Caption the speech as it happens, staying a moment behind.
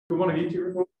Who one of you two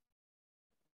record?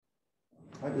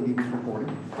 I believe it's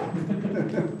recording.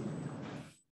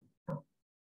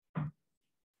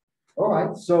 All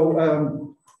right,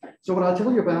 so what I'll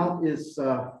tell you about is,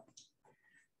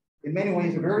 in many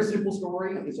ways, a very simple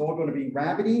story. It's all going to be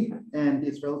gravity, and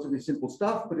it's relatively simple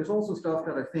stuff, but it's also stuff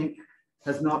that I think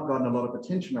has not gotten a lot of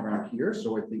attention around here,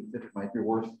 so I think that it might be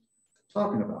worth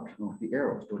talking about. Oh, the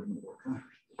arrows don't even work.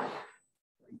 Huh?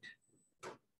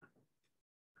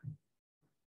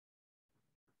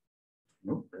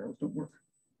 Nope, arrows don't work.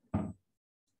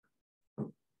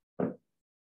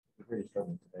 Really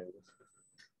struggling today.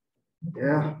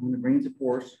 Yeah, when it rains, it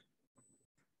pours.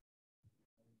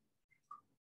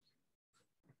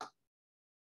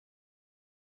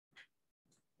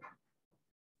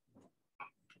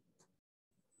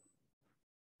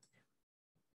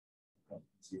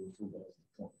 See what two does.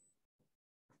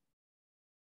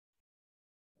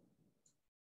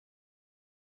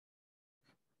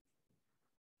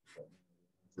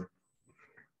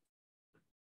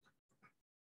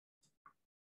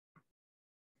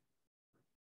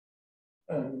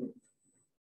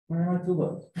 Where are my two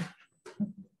bugs?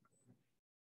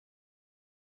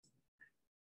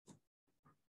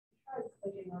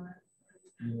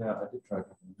 Yeah, I did try.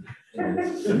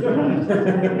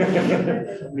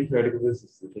 Me try to go this.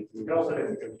 You can also hit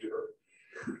the computer.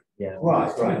 Yeah.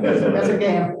 Right, right. That's a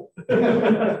game.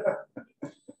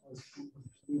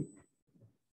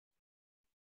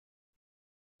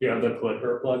 You have the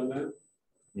clicker plugged in?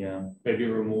 Yeah. Maybe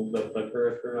remove the clicker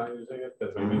if you're not using it.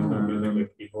 That's what you mean start using the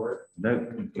keyboard.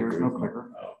 There's no clicker.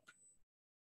 Oh.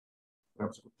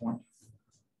 That's a good point.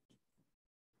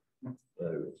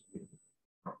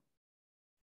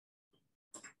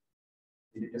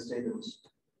 Did it just say there was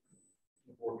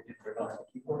before we did rely on the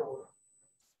keyboard? Or?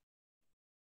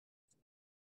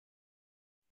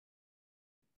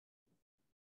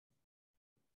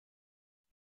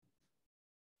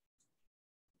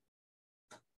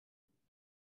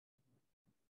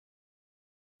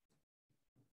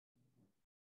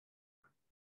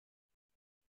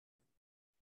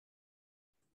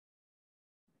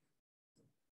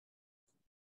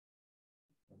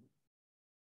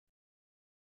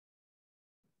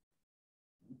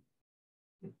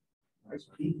 Nice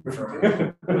peek. Turn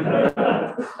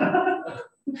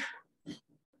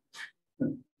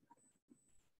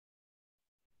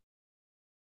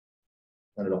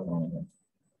it off on again.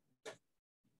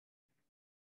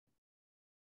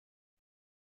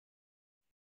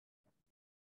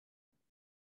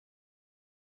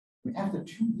 After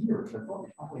 2 years, I thought we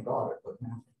finally got it, but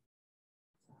now.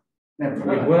 Never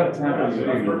Wait, mind. what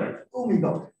happened? Oh, we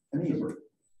got it. Amazing.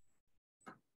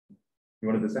 You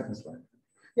wanted the second slide?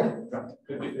 Yeah. Right.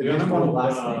 This one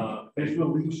last thing. This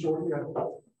will leave shortly.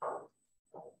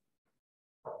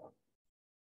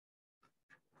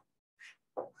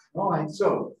 All right,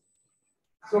 so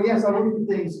yes, I want to keep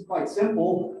things quite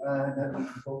simple. That means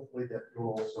hopefully that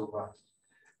you'll also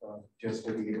just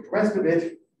to get the rest of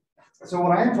it. So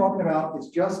what I am talking about is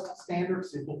just standard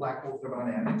simple black hole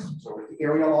thermodynamics. So with the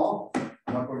area law,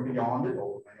 I'm not going beyond it,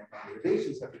 although many of my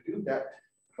motivations have to do that.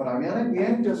 But I'm in the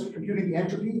end just computing the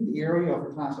entropy, the area of a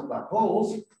class of black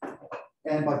holes.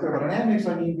 And by thermodynamics,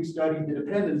 I mean we study the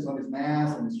dependence on its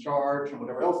mass and its charge and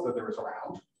whatever else that there is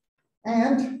around.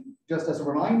 And just as a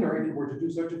reminder, if you were to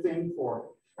do such a thing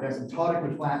for an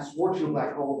asymptotically flat Schwarzschild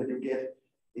black hole that you get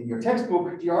in your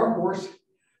textbook GR course,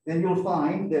 then you'll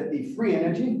find that the free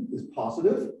energy is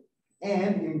positive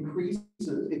and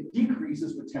it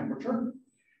decreases with temperature.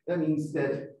 That means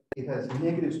that it has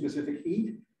negative specific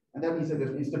heat, and that means that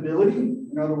there's instability.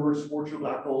 In other words, Schwarzschild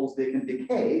black holes, they can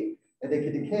decay, and they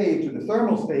can decay to the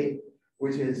thermal state,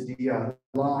 which is the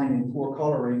line in poor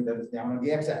coloring that is down on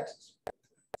the x-axis.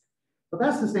 But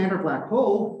that's the standard black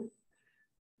hole.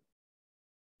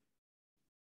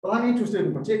 But I'm interested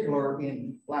in particular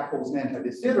in black holes and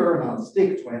anti-deSitter, and I'll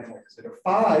stick to anti-deSitter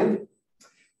 5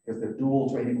 because they're dual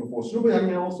to 8 = 4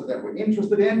 supermills, so that we're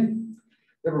interested in.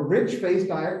 They have a rich phase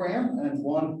diagram, and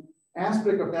one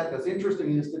aspect of that that's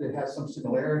interesting is that it has some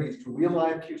similarities to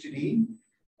real-life QCD,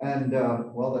 and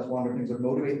well, that's one of the things that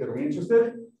motivate that are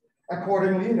interested.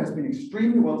 Accordingly, it has been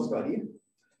extremely well studied,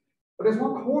 but there's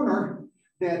one corner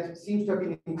that seems to have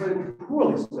been incredibly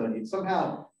poorly studied.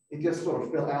 Somehow, it just sort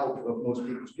of fell out of most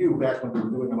people's view back when we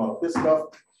were doing a lot of this stuff.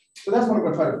 So that's what I'm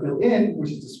going to try to fill in,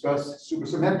 which is discuss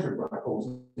supersymmetric black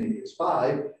holes in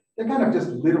ADS5. They're kind of just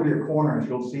literally a corner, as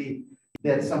you'll see,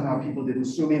 that somehow people didn't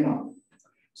zoom in on.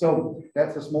 So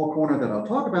that's a small corner that I'll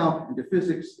talk about, and the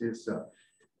physics is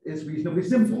reasonably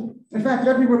simple. In fact,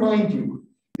 let me remind you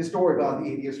the story about the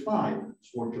ADS5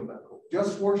 Schwarzschild black hole.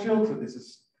 Just Schwarzschild, so this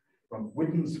is from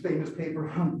Witten's famous paper,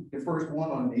 the first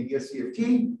one on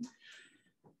ADS-CFT.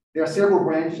 There are several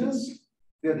branches.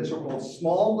 There are the so-called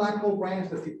small black hole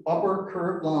branch, that's the upper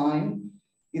curved line.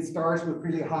 It starts with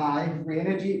really high free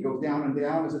energy. It goes down and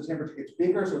down as the temperature gets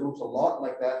bigger, so it looks a lot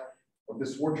like that of the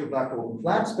Schwarzschild black hole in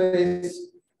flat space.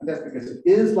 And that's because it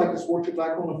is like the Schwarzschild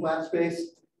black hole in flat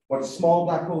space. What small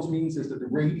black holes means is that the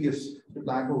radius of the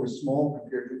black hole is small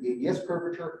compared to the ADS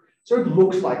curvature. So it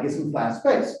looks like it's in flat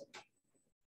space.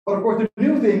 But of course, the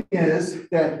new thing is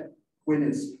that when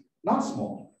it's not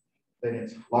small, then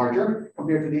it's larger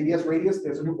compared to the ADS radius.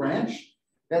 There's a new branch.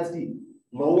 That's the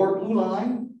lower blue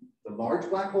line, the large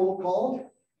black hole called.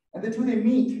 And the two, they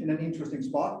meet in an interesting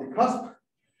spot, the cusp,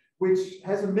 which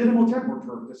has a minimal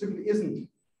temperature. There simply isn't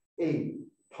a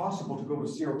possible to go to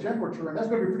zero temperature, and that's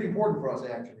going to be pretty important for us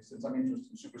actually, since I'm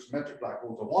interested in supersymmetric black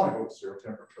holes. I want to go to zero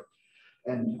temperature,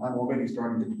 and I'm already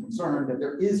starting to be concerned that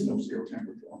there is no zero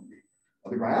temperature on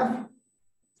the graph.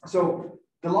 So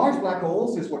the large black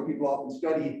holes is what people often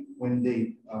study when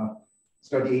they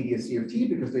study ADS-CFT,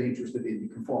 because they're interested in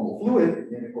the conformal fluid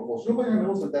in equal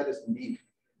superluminals, and that is indeed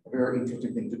a very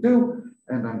interesting thing to do,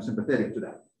 and I'm sympathetic to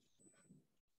that.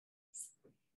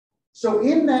 So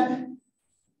in that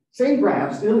same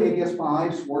graph, still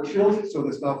ADS-5, Schwarzschild, so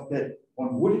the stuff that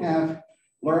one would have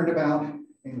learned about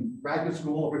in graduate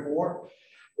school or before,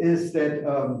 is that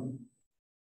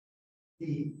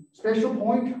the special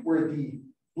point where the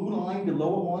blue line, the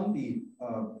lower one, the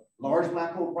large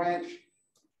black hole branch,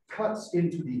 cuts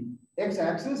into the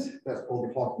x-axis, that's called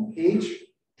the Hawking-Page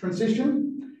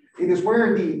transition. It is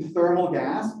where the thermal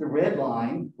gas, the red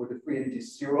line, where the free energy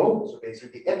is 0, so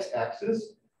basically the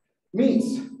x-axis,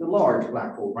 meets the large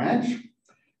black hole branch.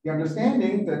 The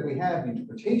understanding that we have, the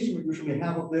interpretation we usually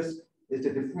have of this, is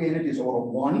that the free energy is order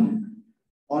 1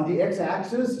 on the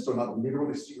x-axis, so not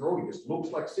literally 0, it just looks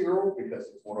like 0 because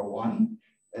it's order 1,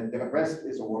 and the rest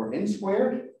is order n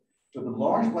squared. So the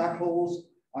large black holes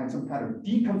are in some kind of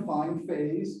deconfined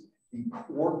phase. The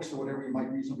quarks, or whatever you might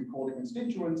reasonably call the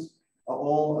constituents, are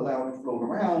all allowed to float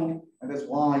around, and that's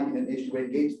why in an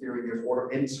H2A Gates theory there's order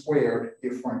n squared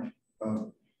different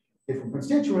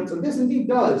constituents, and this indeed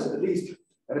does, at least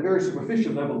at a very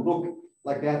superficial level, look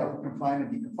like that of a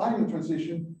confinement deconfinement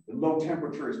transition. The low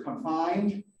temperature is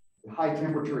confined, the high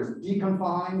temperature is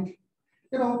deconfined.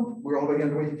 You know, we're already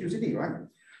underway to QCD, right?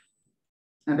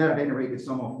 And that at any rate is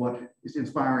some of what is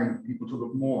inspiring people to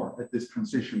look more at this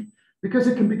transition, because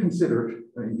it can be considered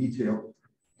in detail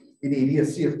in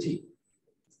ADS-CFT.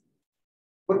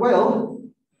 But well,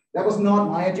 that was not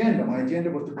my agenda. My agenda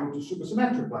was to go to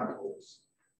supersymmetric black holes.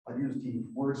 I use the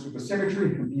word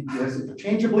supersymmetry and BPS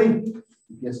interchangeably.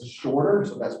 BPS is shorter,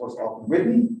 so that's what's often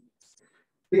written.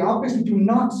 They obviously do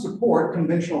not support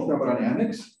conventional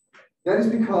thermodynamics. That is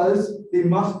because they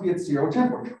must be at 0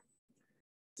 temperature.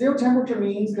 0 temperature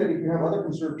means that if you have other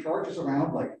conserved charges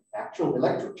around, like actual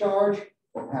electric charge,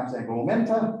 or perhaps angular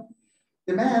momenta,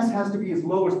 the mass has to be as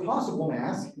low as possible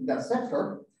mass in that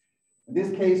sector. In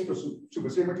this case, for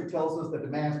supersymmetry tells us that the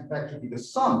mass in fact should be the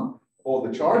sum of all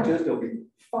the charges. There'll be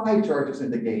 5 charges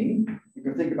in the game. You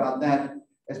can think about that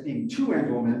as being 2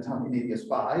 angular momenta in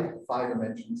ADS-5, 5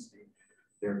 dimensions.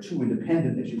 There are 2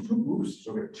 independent SU2 groups,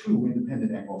 so we have 2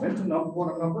 independent angular momentum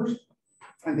quantum numbers.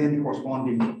 And then the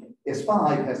corresponding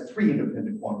S5 has 3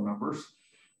 independent quantum numbers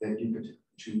that you could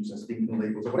choose as dignity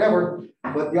labels or whatever.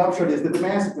 But the upshot is that the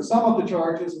mass is the sum of the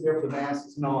charges, and therefore the mass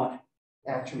is not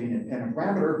actually an independent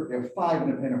parameter. There are 5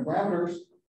 independent parameters.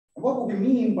 And what will we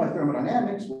mean by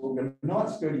thermodynamics? Well, we're not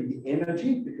studying the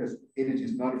energy, because energy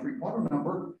is not a free quantum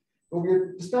number, but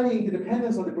we're studying the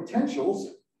dependence on the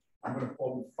potentials. I'm going to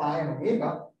call them phi and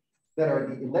omega, that are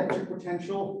the electric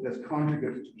potential that's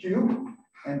conjugate to Q,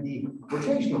 and the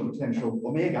rotational potential,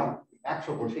 omega, the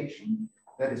actual rotation,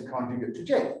 that is conjugate to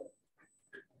J.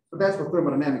 So that's what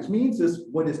thermodynamics means, is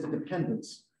what is the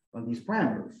dependence on these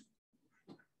parameters.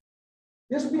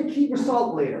 This will be a key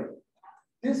result later.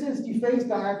 This is the phase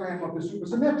diagram of the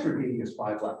supersymmetric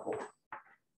ADS-5 black hole.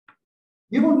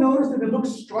 You will notice that it looks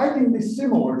strikingly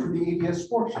similar to the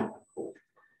ADS-Schwarzschild black hole.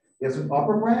 There's an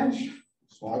upper branch,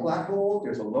 small black hole.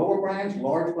 There's a lower branch,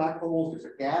 large black holes.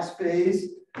 There's a gas phase,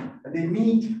 and they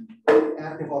meet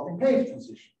at the Hawking-Page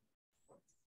transition.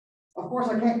 Of course,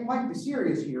 I can't quite be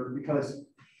serious here, because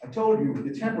I told you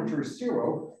the temperature is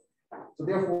 0. So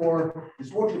therefore, the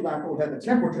Schwarzschild black hole had the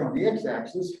temperature on the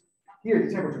x-axis. Here,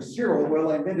 the temperature is 0.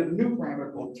 Well, I invented a new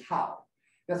parameter called tau.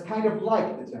 That's kind of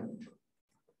like the temperature.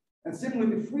 And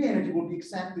similarly, the free energy will be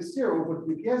exactly 0 with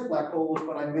BPS black holes,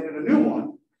 but I invented a new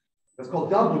one that's called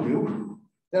W.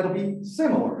 That'll be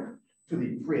similar to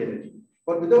the free energy.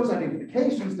 But with those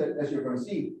identifications that, as you're going to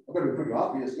see, are going to be pretty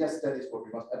obvious. Yes, that is what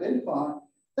we must identify.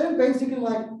 then basically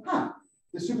like,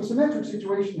 the supersymmetric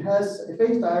situation has a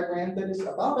phase diagram that is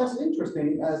about as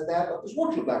interesting as that of the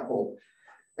Schwarzschild black hole.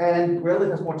 And well,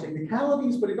 it has more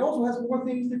technicalities, but it also has more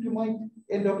things that you might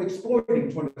end up exploiting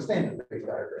to understand the phase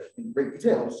diagram in great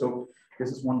detail. So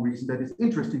this is one reason that it's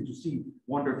interesting to see,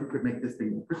 wonder if you could make this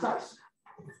thing more precise.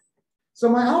 So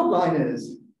my outline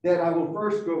is that I will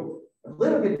first go a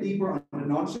little bit deeper on the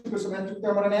non-supersymmetric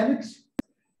thermodynamics.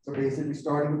 So basically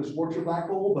starting with the Schwarzschild black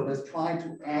hole, but let's try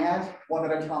to add one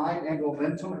at a time angular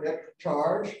momentum and electric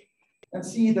charge, and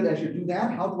see that as you do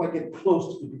that, how do I get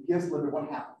close to the beginners limit, what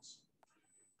happens?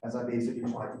 As I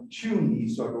basically try to tune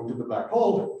these, so I go to the black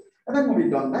hole, and then when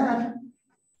we've done that,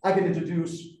 I can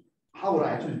introduce, how would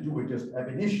I actually do it just ab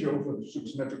initio for the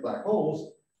supersymmetric black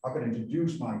holes? I can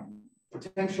introduce my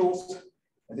potentials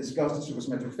and discuss the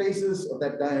supersymmetric phases of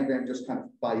that diagram just kind of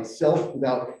by itself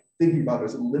without thinking about it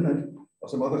as a limit of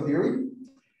some other theory.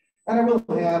 And I will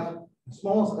have a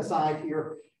small aside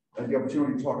here, the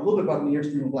opportunity to talk a little bit about near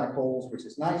stream black holes, which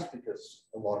is nice because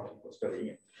a lot of people are studying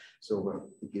it. So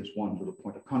it gives one little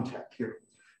point of contact here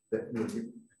that will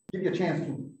give you a chance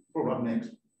to throw up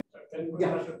next.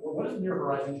 Yeah. What is near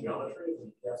horizon geometry?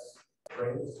 Yes,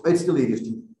 it's still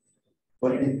ADS2,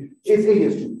 but it's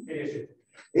ADS2.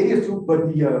 ADS2, but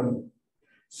the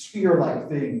sphere-like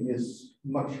thing is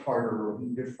much harder.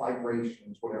 There's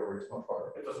vibrations, whatever. It's much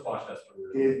harder. It's a squash test.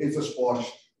 It's a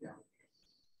squash, yeah.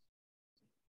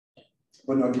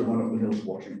 But not your one of the hill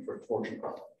squashing for fortune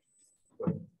problem.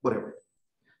 But whatever.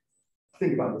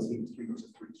 Think about this thing, 3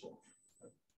 versus 3 solve.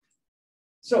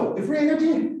 So the free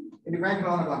energy in the grand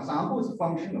canonical ensemble is a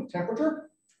function of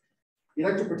temperature. The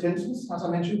electric potentials, as I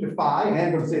mentioned, the phi, and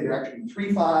I'm going to say there are actually 3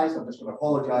 phi's. I'm just going to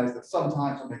apologize that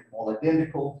sometimes I make them all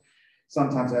identical.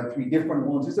 Sometimes I have 3 different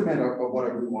ones. It's a matter of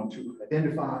whatever we want to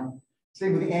identify.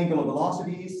 Same with the angular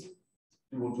velocities.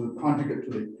 We will do the conjugate to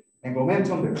the angular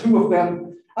momentum. There are 2 of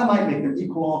them. I might make them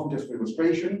equal often just for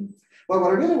illustration. But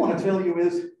what I really want to tell you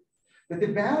is that the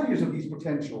values of these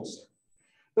potentials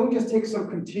don't just take some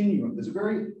continuum. There's a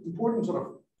very important sort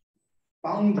of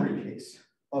boundary case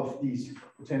of these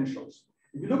potentials.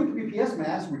 If you look at the BPS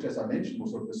mass, which as I mentioned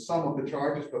was sort of the sum of the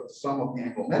charges plus the sum of the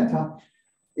angular momenta,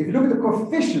 if you look at the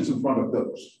coefficients in front of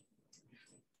those,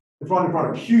 in front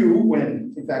of Q,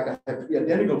 when in fact I have 3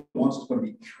 identical ones, it's going to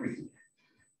be 3.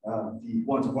 The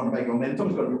ones in front of angular momentum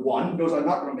is going to be 1. Those are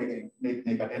not going to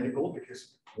make identical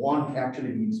because 1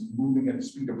 actually means moving at the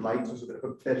speed of light, so it's a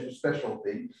bit of a special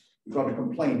thing. You're going to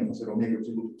complain if I said omega is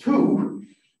equal to 2,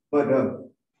 but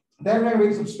then I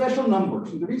raise some special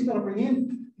numbers. And the reason that I bring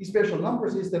in these special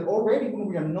numbers is that already when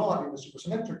we are not in the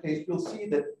supersymmetric case, we'll see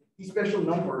that these special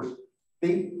numbers,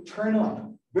 they turn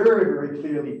on very, very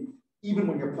clearly, even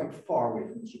when you're quite far away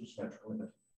from the supersymmetric limit.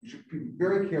 You should be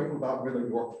very careful about whether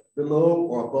you're below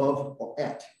or above or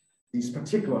at these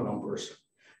particular numbers,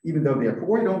 even though they a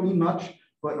priori don't mean much.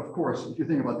 But of course, if you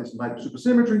think about this in light of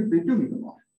supersymmetry, they do mean a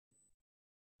lot.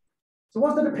 So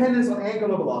what's the dependence on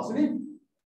angular velocity?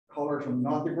 Colors are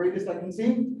not the greatest I can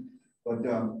see, but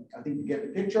I think you get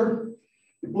the picture.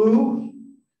 The blue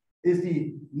is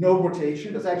the no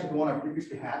rotation. That's actually the one I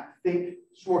previously had. Think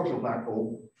Schwarzschild black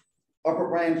hole. Upper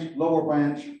branch, lower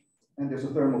branch, and there's a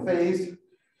thermal phase.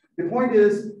 The point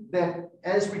is that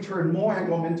as we turn more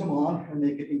angular momentum on and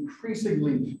make it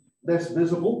increasingly less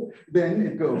visible, then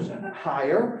it goes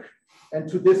higher and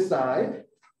to this side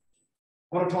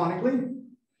monotonically.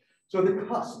 So the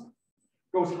cusp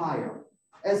goes higher,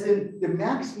 as in the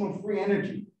maximum free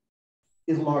energy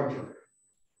is larger.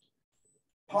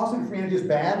 Positive free energy is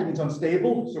bad, it means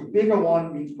unstable. So bigger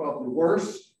one means probably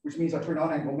worse, which means I turn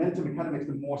on angular momentum, it kind of makes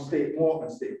them more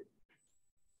unstable.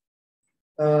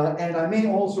 And I may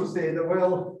also say that,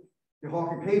 well, the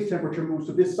Hawking phase temperature moves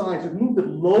to this side, so it moved at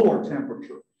lower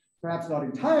temperature. Perhaps not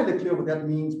entirely clear what that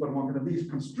means, but one can at least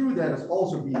construe that as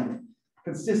also being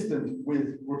consistent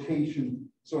with rotation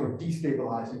sort of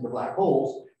destabilizing the black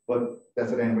holes. But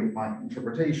that's at any rate my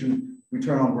interpretation. We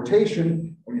turn on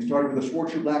rotation. When you start with a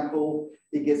Schwarzschild black hole,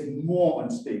 it gets more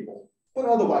unstable, but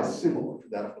otherwise similar to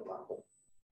that of the black hole,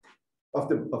 of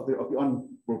the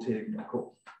unrotating black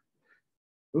hole.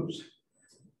 Oops.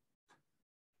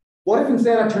 What if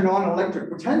instead I turn on an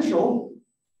electric potential?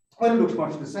 Well, it looks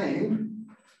much the same.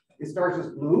 It starts as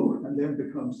blue and then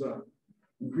becomes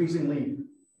increasingly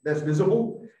less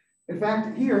visible. In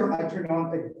fact, here I turn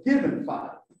on a given phi.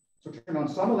 So turn on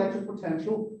some electric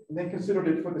potential and then consider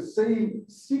it for the same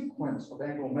sequence of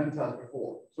angular momenta as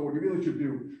before. So what you really should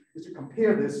do is to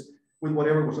compare this with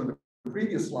whatever was on the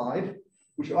previous slide,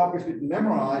 which you obviously didn't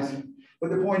memorize.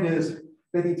 But the point is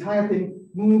that the entire thing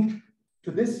moved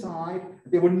to this side.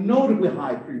 They were notably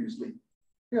high previously.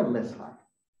 They are less high.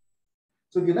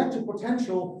 So the electric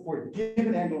potential for a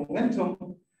given angular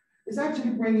momentum is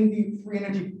actually bringing the free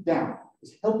energy down.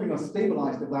 It's helping us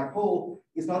stabilize the black hole.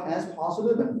 It's not as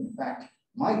positive, and in fact,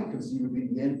 might conceivably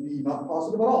in the end be not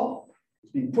positive at all.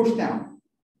 It's being pushed down.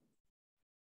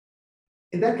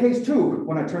 In that case, too,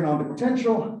 when I turn on the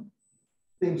potential,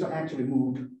 things are actually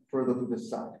moved further to this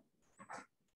side.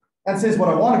 And since what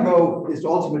I want to go is to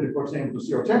ultimately, for example, to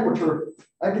zero temperature,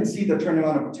 I can see that turning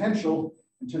on a potential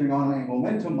and turning on an angular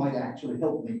momentum might actually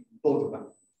help me, both of them.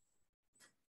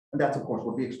 And that's, of course,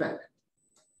 what we expect.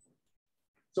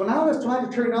 So now let's try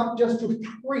to turn up just to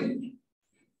 3.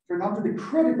 Turn up to the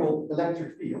critical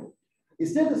electric field.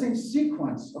 It's still the same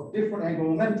sequence of different angular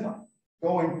momenta,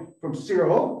 going from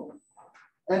 0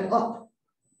 and up.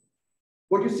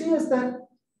 What you see is that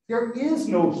there is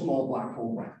no small black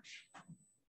hole branch.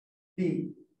 The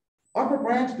upper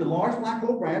branch, the large black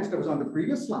hole branch that was on the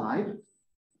previous slide,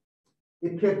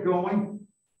 it kept going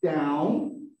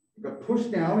down. It got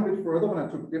pushed down a bit further when I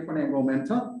took different angular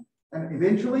momenta, and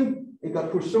eventually it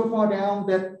got pushed so far down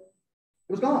that it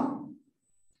was gone.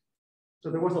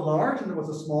 So there was a large and there was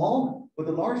a small, but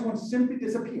the large one simply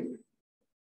disappeared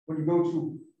when you go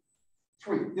to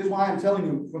 3. This is why I'm telling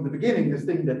you from the beginning this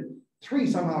thing that 3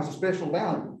 somehow is a special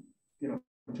value.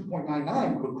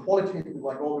 2.99 could qualitatively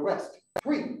like all the rest.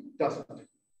 3 doesn't.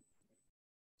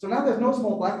 So now there's no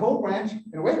small black hole branch.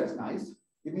 In a way, that's nice.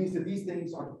 It means that these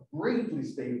things are greatly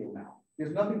stable now.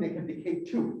 There's nothing they can decay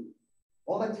to.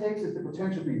 All that takes is the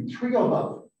potential being 3 or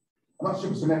above. I'm not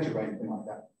supersymmetric or anything like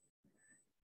that.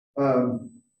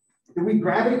 The weak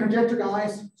gravity conjecture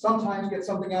guys sometimes get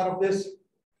something out of this,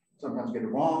 sometimes get it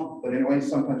wrong, but anyway,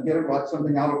 sometimes get it right,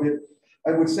 something out of it.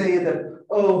 I would say that,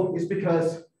 oh, it's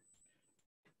because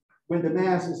when the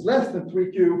mass is less than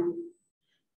 3Q,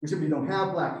 we simply don't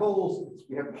have black holes.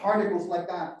 We have particles like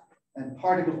that, and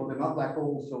particles, well, they're not black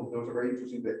holes, so those are very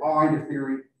interesting. They are in the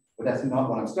theory, but that's not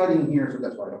what I'm studying here, so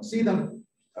that's why I don't see them.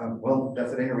 Well,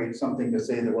 that's at any rate something to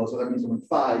say that, well, so that means when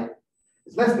 5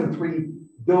 is less than 3,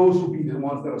 those would be the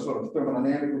ones that are sort of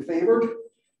thermodynamically favored.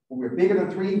 When we're bigger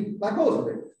than 3, black holes are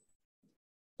favored.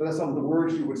 So that's some of the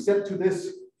words you would set to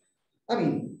this. I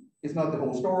mean, it's not the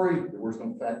whole story. The words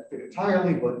don't fit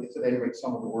entirely, but it's at any rate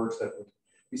some of the words that would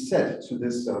be set to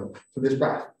this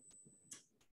graph.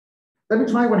 Let me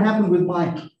try what happened with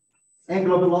my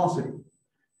angular velocity.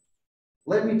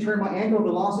 Let me turn my angular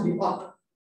velocity up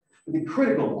to the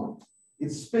critical one.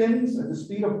 It spins at the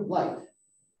speed of light.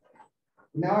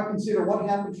 Now I consider what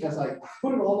happens as I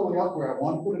put it all the way up where I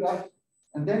want to put it up,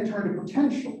 and then turn the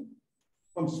potential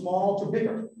from small to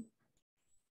bigger.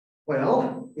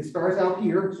 Well, it starts out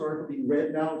here, sorry for being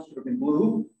red now, it's sort of in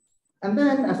blue. And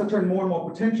then as I turn more and more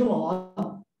potential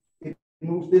on, it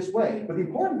moves this way. But the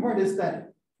important part is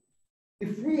that the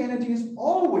free energy is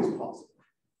always positive.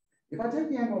 If I take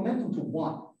the angular momentum to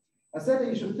 1, I said that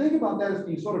you should think about that as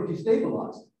being sort of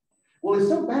destabilized. Well, it's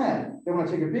so bad that when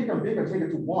I take it bigger and bigger, take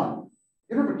it to 1,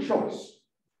 you don't have a choice.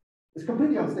 It's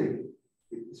completely unstable.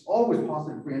 It's always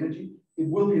positive free energy. It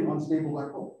will be an unstable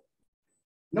black hole.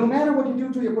 No matter what you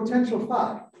do to your potential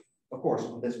 5, of course,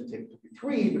 unless we take it to be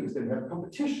 3, because then we have a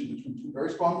competition between 2 very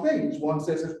strong things. One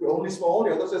says it's only small,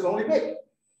 the other says only big.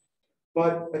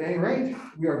 But at any rate,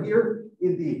 we are here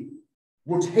in the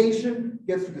rotation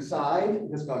gets to decide.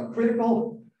 It has gone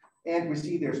critical. And we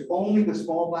see there's only the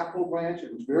small black hole branch.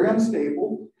 It was very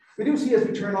unstable. We do see as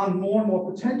we turn on more and more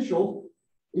potential,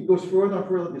 it goes further and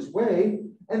further this way.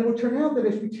 And it will turn out that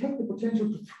as we take the potential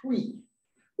to 3,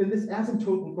 then this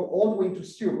asymptote will go all the way to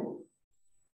 0.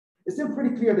 It's still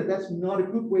pretty clear that that's not a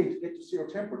good way to get to 0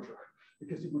 temperature,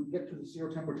 because you would get to the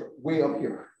 0 temperature way up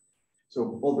here.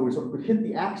 So although we sort of could hit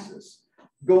the axis,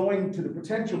 going to the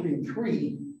potential being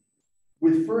 3,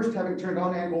 with first having turned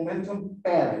on angular momentum,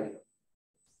 bad idea.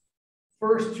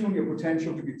 First tune your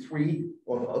potential to be 3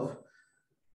 or above.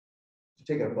 To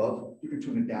take it above, you can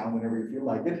tune it down whenever you feel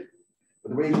like it.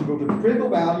 But the way you go to the critical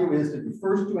value is that you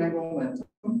first do angular momentum,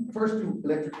 first do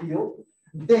electric field,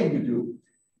 then you do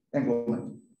angular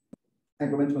momentum.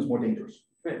 Angular momentum is more dangerous.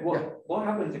 What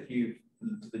happens if you,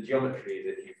 to the geometry,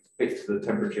 if you fix the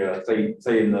temperature,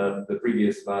 say in the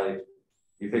previous slide,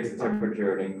 you fix the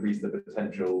temperature and increase the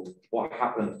potential, what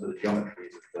happens to the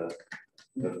geometries of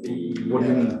the what do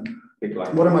you mean? Big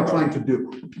black What am I hole? trying to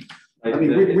do? Like I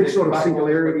mean, which sort of black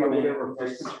singularity holes or becoming whatever?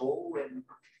 very small and,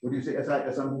 What do you say? As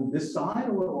I move this side,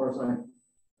 or as I?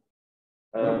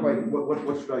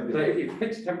 What should I do? So if you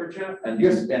fix temperature and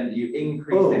Yes. you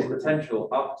increase this potential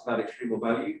up to that extremal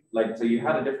value, like so you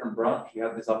had a different branch, you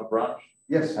had this upper branch,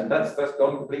 Yes. and that's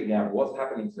gone completely out. What's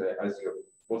happening to it as you're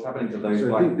what's happening to those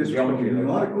So I think like this is geometry of those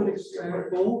not a black good holes?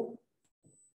 example.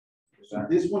 So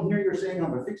this one here, you're saying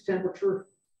on a fixed temperature,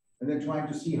 and then trying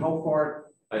to see how far,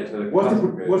 So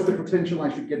what's the potential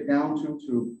I should get down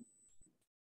to,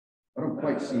 I don't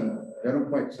quite see,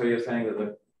 So you're saying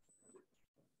that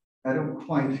I don't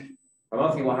quite, I'm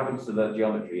asking what happens to the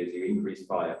geometry as you increase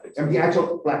phi. and the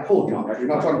actual black hole geometry,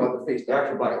 you're not talking about the phase. The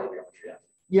actual black hole geometry, yeah.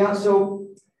 Yeah, so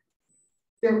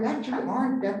there actually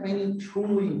aren't that many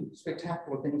truly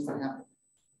spectacular things that happen.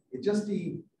 It just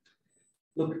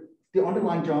look, the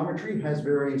underlying geometry has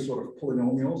various sort of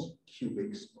polynomials,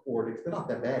 cubics, quartics, they're not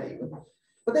that bad even,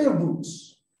 but they have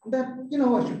roots that, you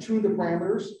know, as you tune the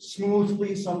parameters,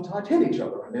 smoothly sometimes hit each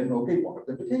other, and then, okay, one of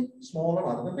them became smaller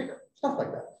rather than bigger, stuff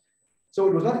like that. So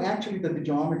it was not actually that the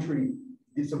geometry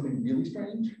did something really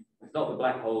strange. It's not the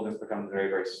black hole just becomes very,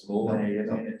 very small.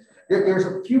 No. There's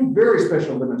a few very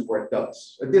special limits where it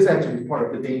does. And this actually is part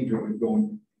of the danger of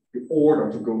going, the order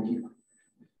to go here.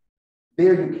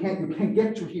 There you can't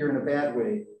get to here in a bad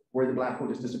way where the black hole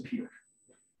just disappeared.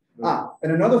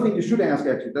 And another thing you should ask,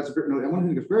 actually, that's one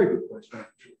thing that's a very good question.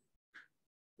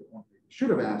 Should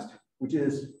have asked, which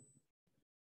is,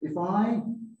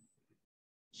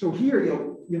 so here,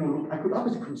 you know, I could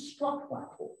obviously construct black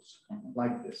holes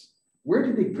like this. Where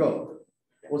did they go?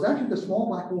 It was actually the small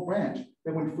black hole branch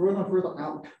that went further and further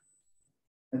out.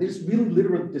 And they just really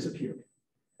literally disappeared.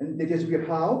 And they disappeared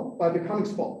how? By becoming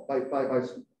small, by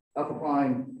alpha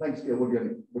prime length scale, what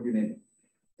do you name it?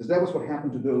 Because that was what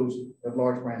happened to those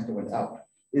large branches that went out,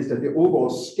 is that the overall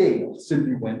scale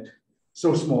simply went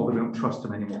so small that we don't trust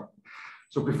them anymore.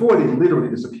 So before they literally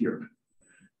disappeared,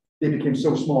 they became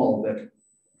so small that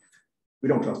we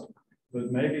don't trust them.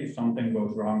 But maybe something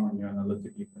goes wrong when you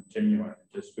analytically continue and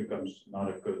it just becomes not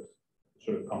a good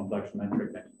sort of complex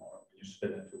metric anymore. You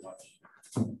spin it too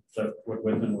much. So what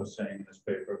Whitman was saying in this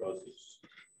paper about these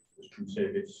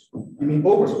conceivits. You mean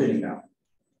overspinning now?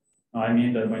 I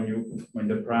mean that when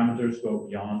the parameters go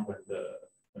beyond when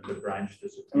the branch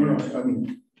disappears, I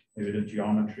mean, maybe the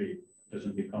geometry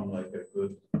doesn't become like a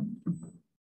good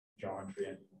geometry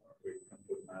anymore. We can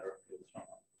put matter fields on.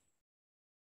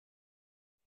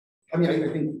 I mean,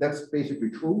 I think that's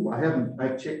basically true.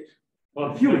 I checked.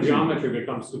 Well, the geometry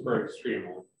becomes super extreme,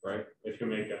 right? If you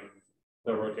make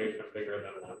the rotation bigger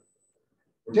than one.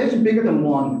 Rotation bigger than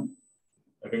one.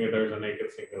 I think if there's a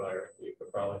naked singularity, you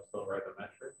could probably still write a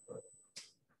metric. But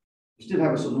You still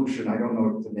have a solution. I don't know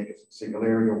if it's a negative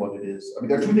singularity or what it is. I mean,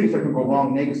 there are two things that can go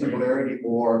wrong: negative singularity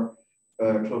or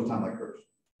closed time-like curves.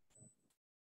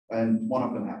 And one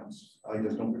of them happens. I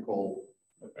just don't recall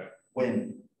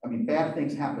when. I mean, bad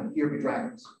things happen. Here be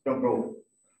dragons. Don't go.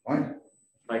 Right?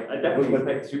 Like, I definitely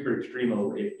expect super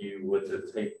extremal if you were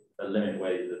to take a limit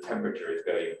where the temperature is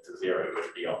going to 0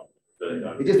 and beyond.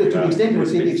 It's just that to the extent you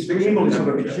say the extremal is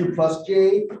sort of a Q plus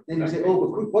J, then you say,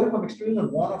 oh, but what if I'm extreme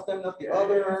on one of them, not the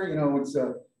other? You know, it's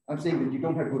I'm saying that you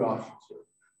don't have good options here.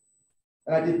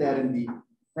 And I did that in the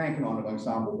Frank-canonical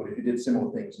ensemble, but if you did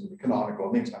similar things in the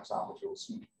canonical mixed ensemble, you'll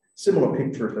see similar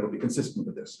pictures that'll be consistent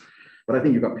with this. But I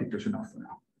think you've got pictures enough for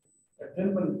now.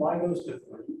 then when phi goes to 3,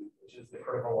 which is the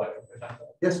critical electric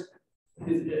potential. Yes.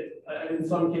 Is it, in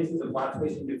some cases in flat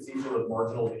space, you could see sort of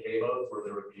marginal decay modes where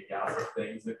there would be a gas of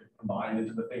things that could combine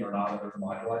into the thing or not, if there's a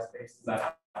moduli space. Is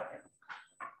that happening?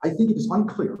 I think it is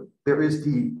unclear. There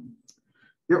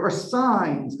are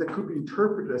signs that could be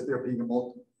interpreted as there being a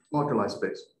moduli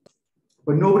space,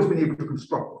 but nobody's been able to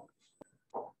construct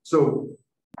one. So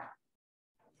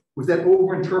was that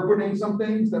over-interpreting some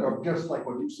things that are just like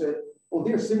what you said? Oh,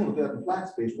 they're similar to that in flat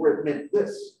space where it meant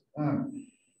this.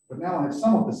 But now I have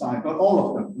some of the signs, not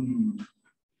all of them.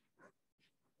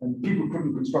 And people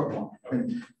couldn't construct one.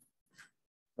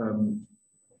 And,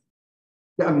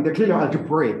 yeah, I mean, they're clearly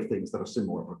algebraic things that are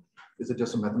similar, but is it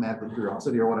just a mathematical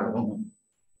curiosity or whatever?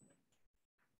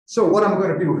 So what I'm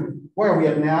going to do, where are we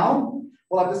at now?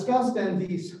 Well, I've discussed then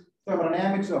these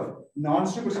thermodynamics of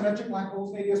non-supersymmetric black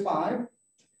holes in ADS5.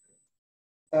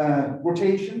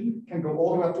 Rotation can go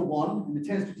all the way up to 1, and it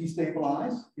tends to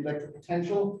destabilize. The electric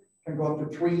potential can go up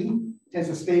to 3, tends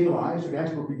to stabilize. You can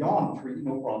actually go beyond 3,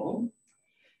 no problem.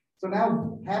 So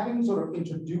now, having sort of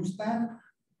introduced that,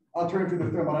 I'll turn to the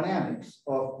thermodynamics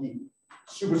of the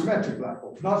supersymmetric black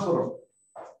holes, not sort of,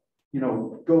 you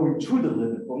know, going to the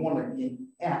limit, but more like being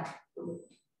at the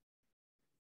limit.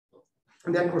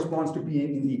 And that corresponds to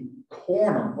being in the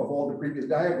corner of all the previous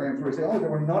diagrams where we say, oh, there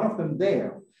were none of them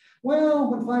there. Well,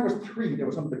 when phi was 3, there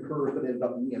were some of the curves that ended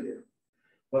up near there.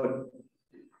 But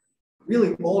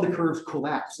really, all the curves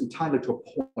collapse entirely to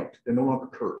a point. They're no longer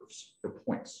curves, they're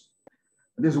points.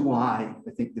 And this is why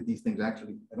I think that these things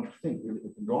actually, I don't think really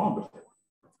have been drawn before.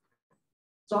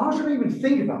 So how should I even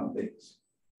think about things?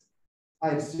 I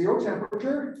have 0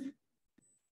 temperature.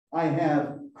 I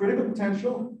have critical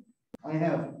potential. I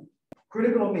have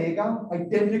critical omega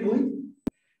identically.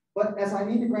 But as I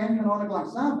need the grand canonical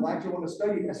ensemble, I actually want to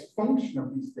study it as function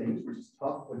of these things, which is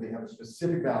tough when they have a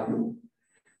specific value.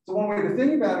 So one way to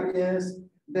think about it is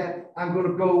that I'm going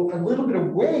to go a little bit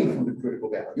away from the critical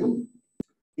value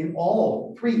in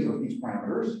all three of these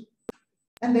parameters,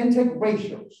 and then take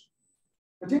ratios.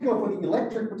 Particularly for the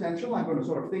electric potential, I'm going to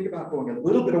sort of think about going a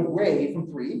little bit away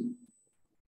from 3,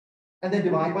 and then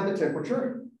divide by the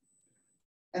temperature.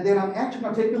 And then I'm actually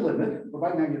going to take the limit, but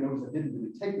right now you notice I didn't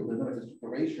really take the limit, I just took the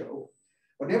ratio.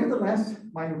 But nevertheless,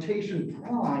 my notation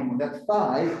prime on that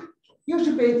 5, you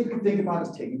should basically think about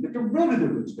as taking the derivative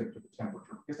with respect to the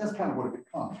temperature, because that's kind of what it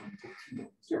becomes when you take T to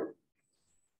 0.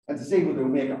 And the same with the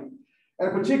omega.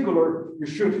 And in particular, you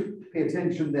should pay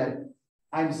attention that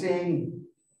I'm saying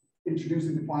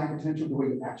introducing the prime potential the way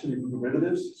you actually do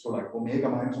derivatives. So like omega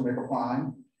minus omega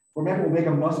prime. Remember,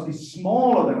 omega must be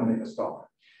smaller than omega star.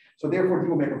 So therefore,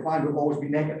 the omega prime will always be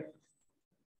negative.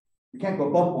 You can't go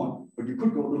above 1, but you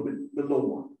could go a little bit below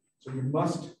 1. So you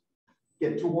must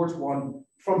get towards 1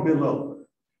 from below.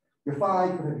 Your phi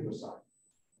could have either side.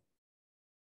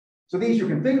 So these you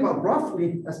can think about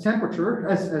roughly as temperature,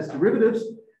 as derivatives,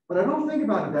 but I don't think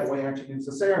about it that way actually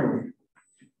necessarily.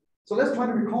 So let's try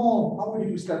to recall how would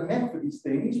you do step mech for these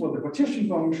things. Well, the partition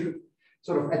function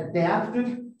sort of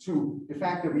adapted to the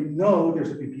fact that we know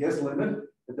there's a BPS limit,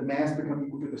 that the mass becomes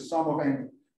equal to the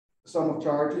sum of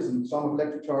charges and sum of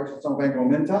electric charges and sum of angular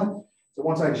momentum. So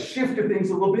once I shifted things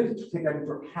a little bit to take that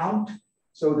into account,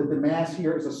 so that the mass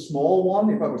here is a small one,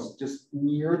 if I was just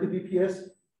near the BPS,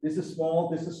 this is small,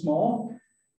 this is small.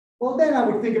 Well, then I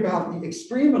would think about the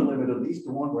extreme limit, at least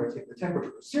the one where I take the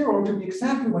temperature to 0, to be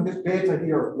exactly when this beta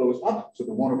here blows up. So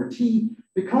the 1 over T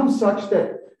becomes such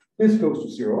that this goes to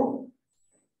 0,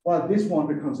 while this one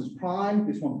becomes its prime,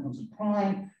 this one becomes its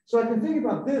prime. So I can think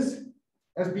about this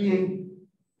as being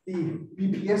the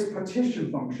BPS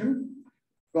partition function,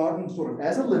 gotten sort of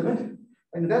as a limit.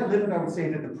 And that limit, I would say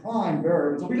that the prime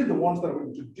variables are really the ones that I would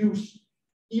introduce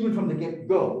even from the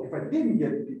get-go. If I didn't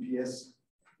get the BPS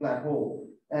black hole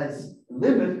as a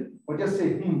limit, or just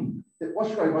say, what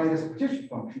should I write as a partition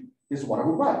function? This is what I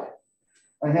would write.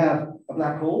 I have a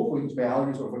black hole for each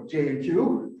value, sort of a J and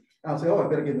Q. I'll say, oh, I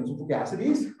better give them some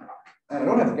fugacities. And I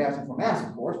don't have fugacity for mass,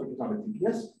 of course, because I'm a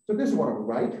BPS. So this is what I would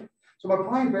write. So my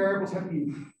prime variables have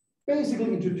been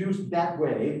basically introduced that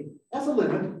way as a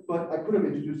limit, but I could have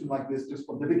introduced them like this just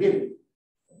from the beginning.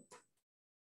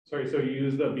 Sorry, so you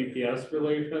use the BPS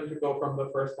relation to go from the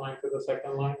first line to the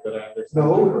second line? Did I understand?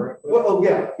 No. Well, oh,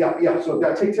 yeah. So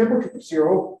that take temperature to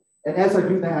 0, and as I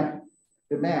do that,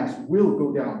 the mass will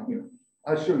go down here.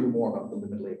 I'll show you more about the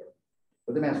limit later,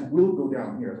 but the mass will go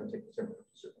down here as I take the temperature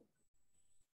to 0.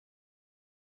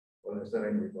 Well, is that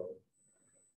any rebuttal?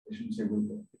 I shouldn't say will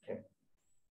go. Okay.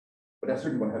 But that's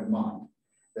certainly what I have in mind.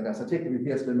 That as I take the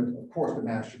BPS limit, of course, the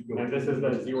mass should go. And this is the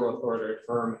 0th order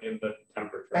term in the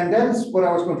temperature. And that's what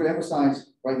I was going to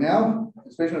emphasize right now,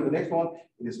 especially on the next one.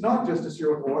 It is not just a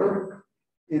 0th order.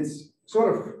 It's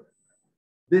sort of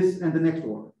this and the next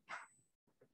order.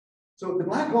 So the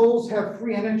black holes have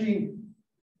free energy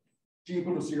G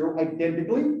equal to 0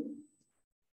 identically.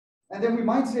 And then we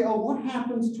might say, oh, what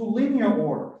happens to linear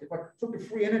order? If I took the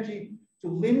free energy to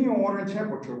linear order and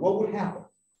temperature, what would happen?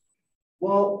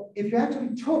 Well, if you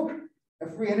actually took a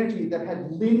free energy that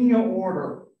had linear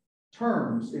order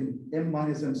terms in m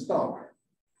minus m star,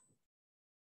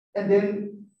 and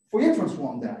then Fourier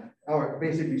transform that, or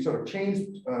basically sort of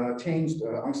changed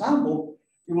ensemble,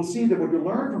 you will see that what you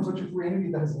learn from such a free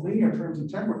energy that has linear terms in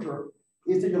temperature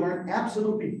is that you learn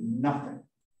absolutely nothing.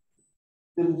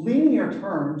 The linear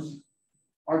terms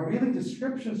are really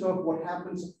descriptions of what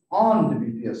happens on the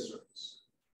BPS surface.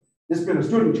 This has been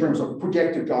understood in terms of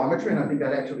projective geometry, and I think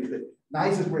that actually is the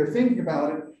nicest way of thinking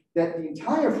about it, that the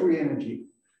entire free energy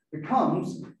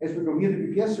becomes, as we go near the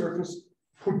BPS surface,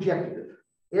 projective.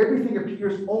 Everything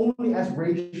appears only as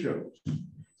ratios.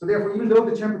 So therefore, even though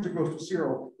the temperature goes to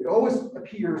 0, it always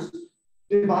appears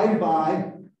divided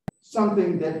by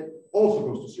something that also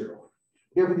goes to 0.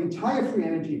 Therefore, the entire free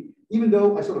energy, even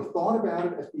though I sort of thought about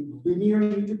it as being linear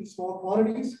into these small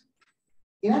quantities,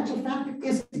 in actual fact, it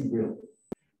isn't really.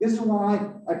 This is why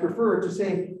I prefer to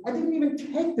say, I didn't even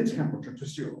take the temperature to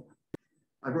 0.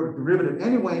 I wrote a derivative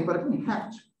anyway, but I didn't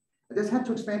have to. I just had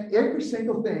to expand every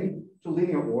single thing to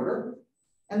linear order,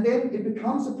 and then it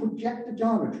becomes a projected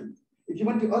geometry. If you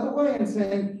went the other way and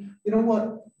saying, you know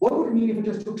what would it mean if I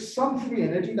just took some free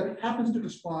energy that happens to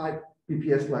describe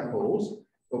BPS black holes?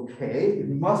 Okay, it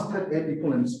must have n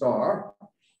equal m star.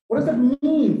 What does that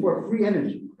mean for a free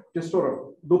energy? Just sort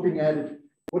of looking at it,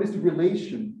 what is the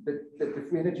relation that the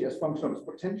free energy as function of its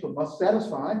potential must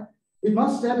satisfy? it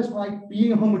must satisfy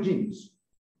being homogeneous.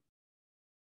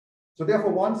 So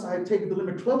therefore, once I've taken the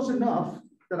limit close enough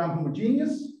that I'm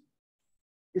homogeneous,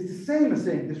 it's the same as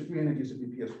saying this free energy is a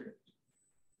BPS free energy.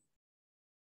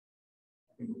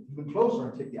 I can go even closer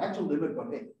and take the actual limit, but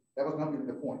hey, that was not really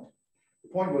the point. The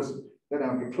point was that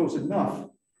I'll get close enough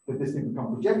that this thing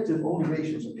becomes projective, only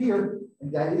ratios appear,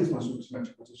 and that is my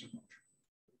supersymmetric position function.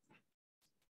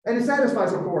 And it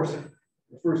satisfies, of course,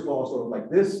 the first law sort of like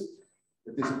this.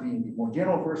 If this would be the more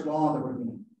general first law, there would have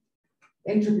been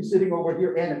entropy sitting over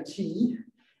here and a T.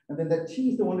 And then that T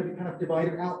is the one that we kind of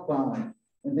divided out by.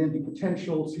 And then the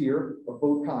potentials here of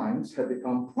both kinds have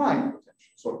become prime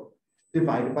potentials, so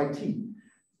divided by T.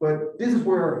 But this is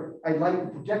where I like the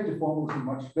projective formulas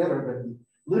much better than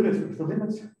the limits, because the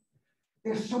limits,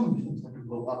 there's so many things that can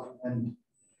blow up. And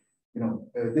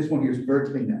this one here is very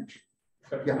clean actually.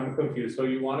 Yeah. I'm confused. So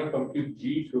you want to compute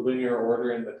G to linear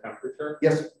order in the temperature?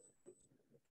 Yes.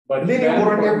 But linear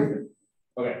order in everything.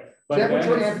 Okay. But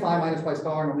temperature and phi minus phi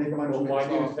star and omega minus omega why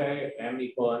star. do you say m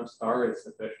equal m star is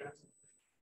sufficient?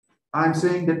 I'm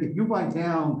saying that if you write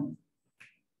down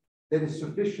that is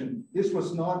sufficient, this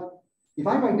was not, if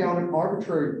I write down an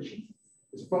arbitrary G,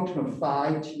 it's a function of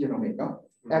phi, t, and omega,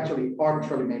 actually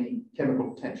arbitrarily many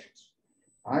chemical potentials,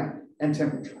 all right, and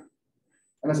temperature.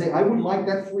 And I say, I would like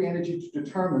that free energy to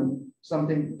determine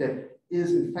something that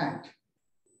is, in fact,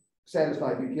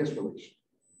 satisfied BPS relation.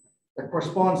 That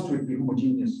corresponds to it being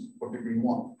homogeneous of degree 1.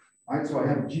 All right, so I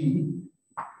have G,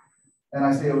 and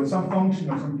I say, oh, it's some function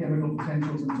of some chemical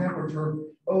potentials and temperature.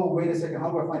 Oh, wait a second, how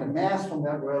do I find a mass from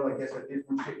that? Well, I guess I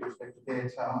differentiate with respect to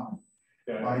beta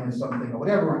minus something or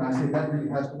whatever. And I say that really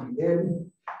has to be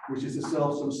N, which is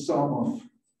itself some sum of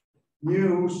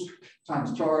mu's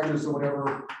times charges or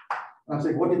whatever. And I'm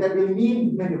saying, what did that really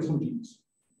mean? Many of some genes.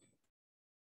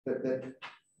 That's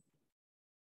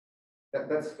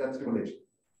the relation.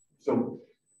 So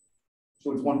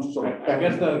it's one sort of. I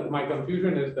guess my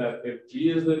confusion is that if G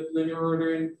is the linear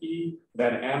order in P,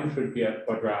 then M should be a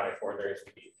quadratic order in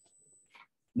P.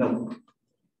 No.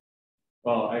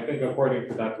 Well, I think according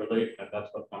to that relation, that's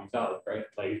what comes out, right?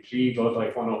 Like G goes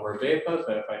like 1 over beta,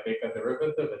 so if I take a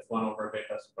derivative, it's 1 over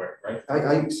beta squared, right?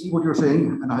 I see what you're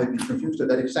saying, and I've been confused at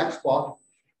that exact spot.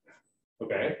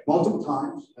 Okay. Multiple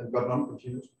times, I've got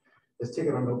confused. Let's take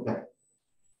it on note back.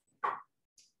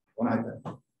 One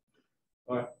iPad.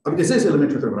 Right. I mean, this is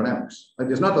elementary thermodynamics. Like,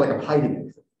 there's not like I'm hiding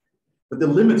anything, but the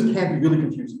limits can be really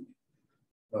confusing.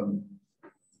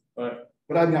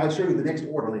 But I mean, I'll show you the next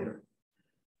order later.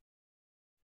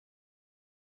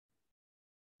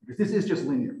 Because this is just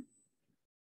linear.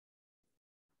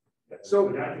 So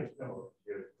now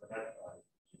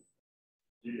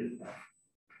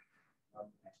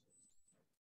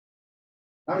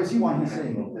you see why he's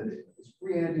saying that it's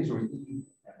free energies or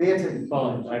beta.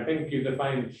 Well, I think you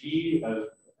define G as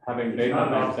having beta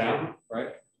times M,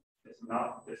 right? It's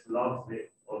log Z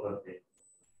over B.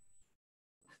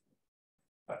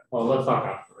 Well, let's talk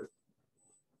afterwards.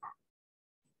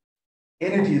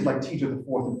 Energy is like T to the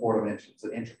fourth and fourth dimensions,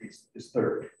 and entropy is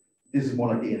third. This is more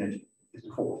like the energy, is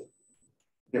the fourth.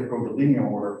 If you go to linear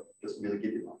order, doesn't really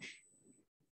give you much.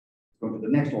 Go to the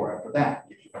next order after that,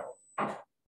 gives you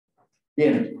the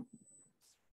energy.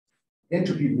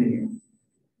 Entropy linear.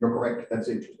 You're correct, that's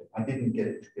interesting. I didn't get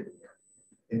it linear.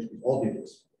 Entropy, all did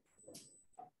this.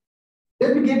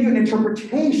 Let me give you an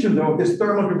interpretation, though, of this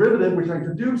thermal derivative, which I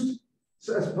introduced.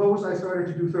 So I suppose I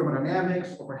started to do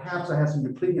thermodynamics, or perhaps I had some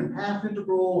Euclidean path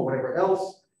integral or whatever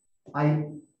else. I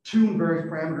tune various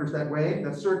parameters that way.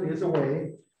 That certainly is a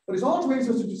way. But it's also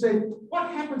interesting to say,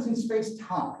 what happens in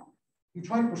space-time? You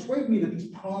try to persuade me that these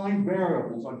prime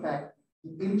variables are, in fact,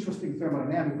 interesting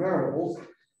thermodynamic variables,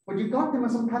 but you got them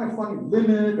as some kind of funny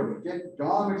limit or projective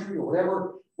geometry or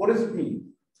whatever. What does it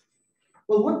mean?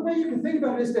 Well, one way you can think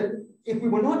about it is that if we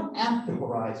were not at the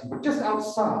horizon, but just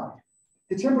outside,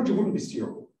 the temperature wouldn't be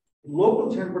zero.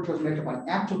 Local temperatures measured by an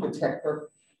actual detector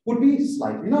would be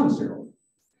slightly non-zero.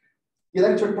 The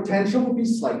electric potential would be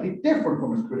slightly different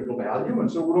from its critical value,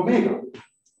 and so would omega.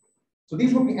 So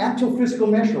these would be actual physical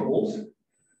measurables.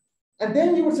 And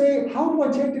then you would say, how do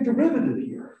I take the derivative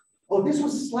here? Oh, this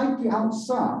was slightly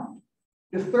outside.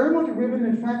 The thermal derivative,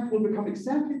 in fact, will become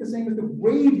exactly the same as the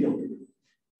radial derivative,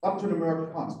 up to a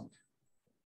numerical constant.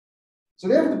 So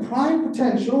therefore, the prime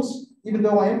potentials, even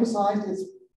though I emphasized its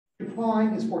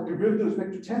prime is for derivative with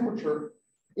respect to temperature,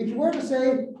 if you were to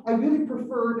say, I really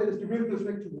prefer that its derivative with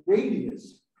respect to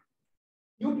radius,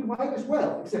 you would be right as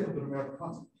well, except for the numerical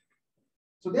constant.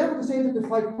 So therefore, to say that the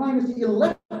phi prime is the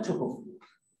electrical field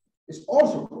is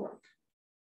also correct.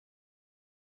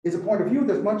 It's a point of view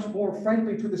that's much more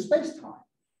friendly to the space-time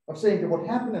of saying that what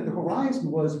happened at the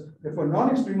horizon was that for a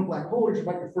non-extremal black hole, you should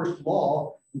write your first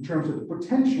law in terms of the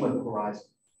potential at the horizon.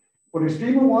 For an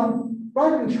extremal one,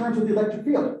 write it in terms of the electric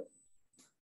field.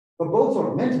 But both sort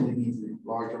of mentally means the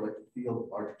larger electric field,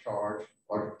 larger charge,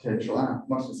 larger potential,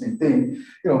 much the same thing.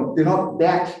 You know, they're not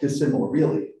that dissimilar,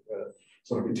 really,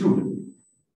 sort of intuitively.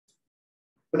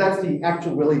 But that's the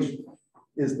actual relation,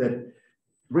 is that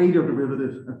radial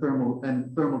derivative and thermal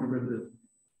derivative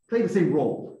play the same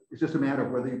role. It's just a matter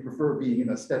of whether you prefer being in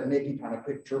a Stepnecki kind of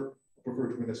picture or prefer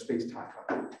to be in a space-time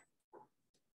kind of picture.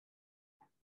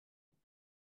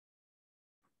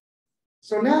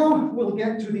 So now we'll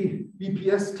get to the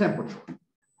BPS temperature.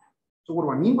 So what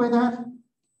do I mean by that?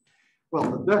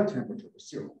 Well, the temperature is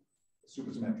zero,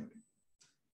 supersymmetric.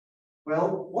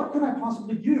 Well, what could I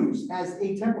possibly use as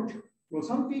a temperature? Well,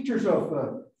 some features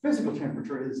of physical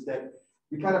temperature is that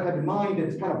we kind of have in mind that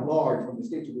it's kind of large when the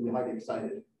states are really highly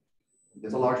excited.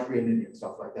 There's a large free energy and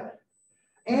stuff like that.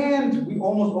 And we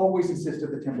almost always insist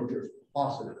that the temperature is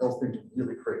positive, else things are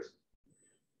really crazy.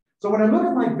 So when I look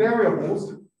at my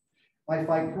variables, my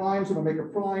phi primes and omega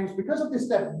primes, because of this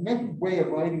Stepnecki way of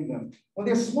writing them, when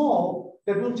they're small,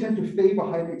 they will tend to favor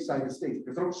highly excited states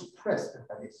because they don't suppress the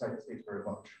highly excited states very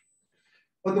much.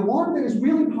 But the one that is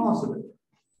really positive,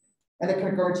 and that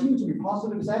can guarantee you to be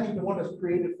positive, is actually the one that's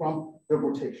created from the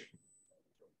rotation.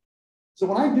 So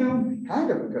what I do,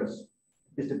 kind of because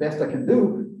it's the best I can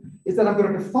do, is that I'm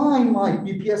going to define my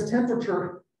BPS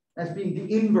temperature as being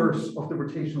the inverse of the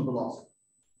rotational velocity.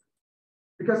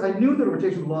 Because I knew that the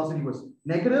rotational velocity was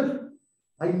negative,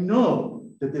 I know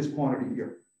that this quantity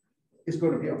here is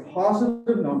going to be a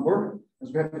positive number.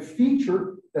 As we have the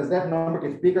feature, as that number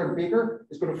gets bigger and bigger,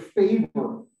 it's going to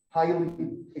favor highly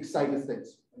excited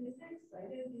states. When you say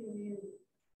excited, do you mean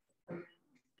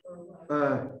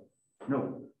no.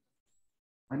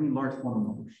 I mean large quantum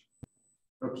numbers.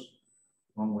 Oops,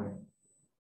 wrong way.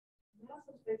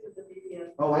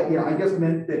 Oh, yeah, I guess I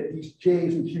meant that these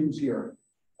J's and Q's here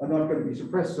are not going to be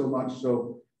suppressed so much.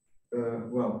 So,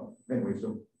 well, anyway,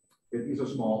 so these are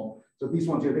small. So these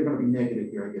ones here, they're going to be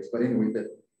negative here, I guess. But anyway, that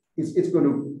it's going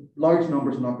to, large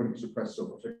numbers are not going to be suppressed so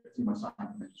much. I can see my sign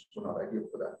conventions were not ideal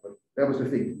for that. But that was the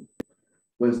thing,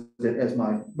 was that as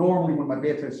normally when my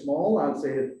beta is small, I'll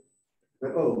say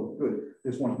that, oh, good,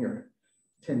 this one here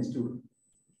tends to,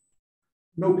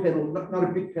 no penalty, not a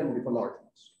big penalty for large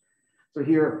ones. So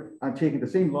here, I'm taking the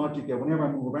same logic that whenever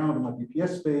I move around in my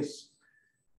BPS space,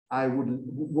 I would,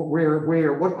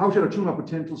 how should I tune up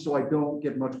potential so I don't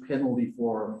get much penalty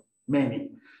for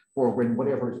many, for when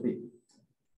whatever is big.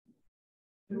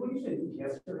 And when you say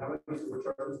BPS, how many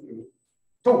supercharges do you need?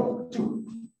 Two.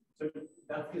 So is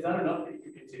that enough that you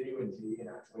can continue in G and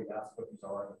actually ask what these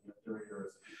are during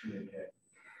your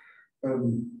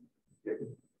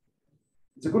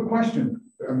It's a good question.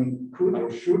 I mean, could or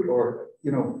should, or,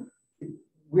 you know,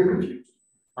 we're confused.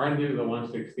 Aren't you the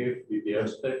 1/16th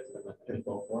BPS state and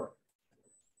so forth?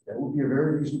 That would be a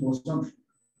very reasonable assumption.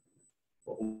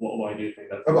 Why do you think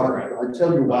that's correct? I'll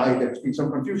tell you why there's been some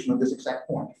confusion on this exact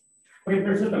point. Okay,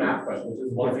 there's just a math question, which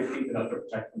is 1/16th enough to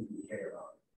protect from decay or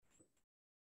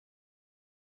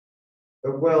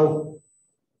not? Well,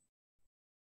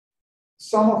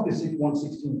 some of the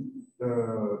 1/16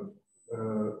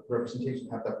 representation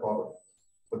have that problem,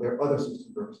 but there are other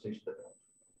 16 representations that don't.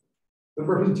 The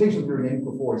representation we're in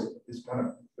before is kind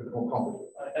of a bit more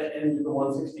complicated. And the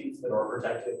 1/16 that are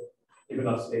protected, give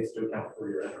enough states to account for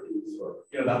your entities, or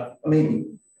that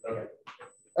maybe. Okay.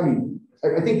 I mean,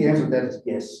 I think the answer to that is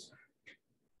yes.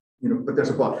 You know, but there's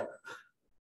a but.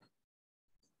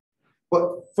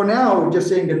 But for now, we're just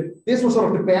saying that this was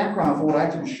sort of the background for what I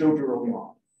actually showed you early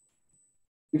on.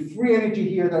 The free energy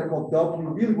here that I call W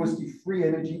really was the free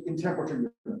energy in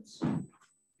temperature units.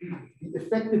 The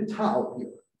effective tau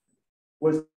here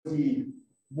was the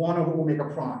 1/omega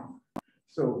prime.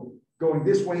 So going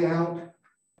this way out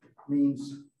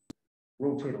means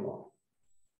rotate along.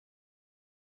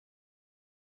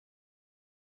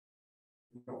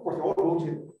 Of course, they all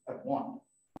rotate at one,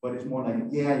 but it's more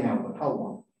like, but how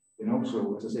one? You know,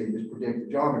 so as I say, this projected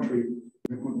geometry,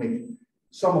 we could make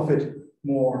some of it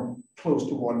more close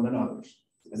to one than others.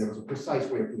 And there was a precise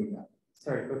way of doing that.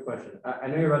 Sorry, quick question. I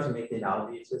know you're about to make the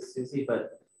analogy to Susie,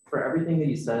 but for everything that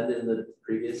you said in the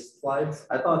previous slides,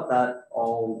 I thought that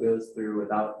all goes through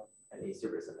without any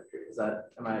supersymmetry.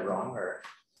 Am I wrong, or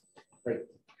like?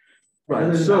 Right.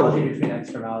 There's So an analogy between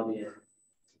externality and.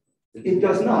 It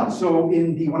does not. So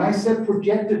when I said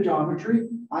projected geometry,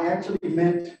 I actually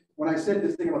meant when I said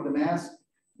this thing about the mass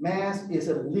is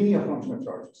a linear function of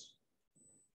charges.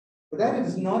 But that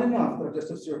is not enough that I just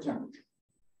have zero temperature.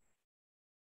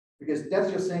 Because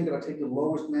that's just saying that I take the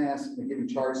lowest mass in a given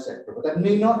charge sector, but that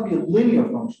may not be a linear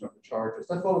function of the charges.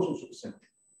 That follows from supersymmetry.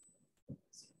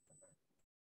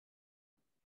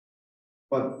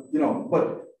 But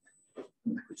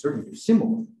I could certainly do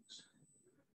similar things.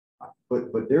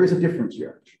 But there is a difference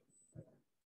here.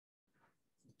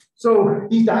 So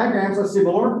these diagrams are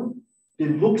similar. They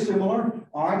look similar.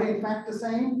 Are they in fact the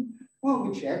same? Well,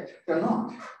 we checked. They're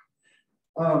not.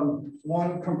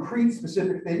 One concrete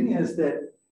specific thing is that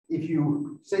if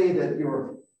you say that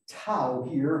your tau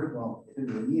here, well, it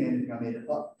didn't really mean anything, I made it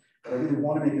up, but I really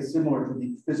want to make it similar to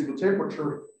the physical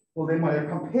temperature. Well, then when I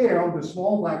compare on the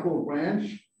small black hole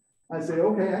branch, I say,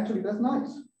 okay, actually that's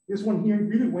nice. This one here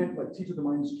really went like t to the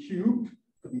minus cubed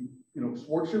for the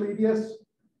Schwarzschild ABS.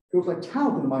 It was like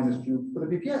tau to the minus cubed for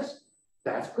the BPS.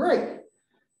 That's great.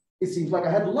 It seems like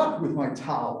I had luck with my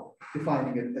tau,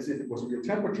 defining it as if it was a real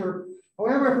temperature.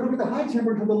 However, if I look at the high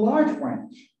temperature of the large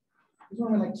branch, it's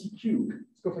only like t cubed.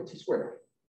 It goes like t squared.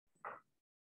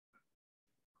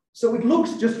 So it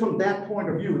looks just from that point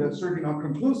of view, that's certainly not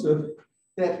conclusive,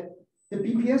 that the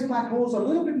BPS black holes are a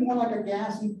little bit more like a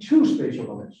gas in 2 spatial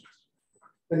dimensions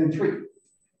than in 3.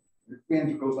 Again,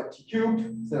 it goes like t cubed,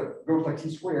 instead of goes like t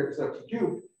squared instead of t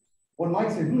cubed. One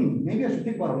might say, maybe I should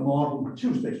think about a model for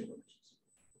 2 spatial dimensions.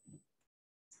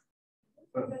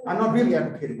 But I'm not really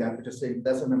advocating that, but just saying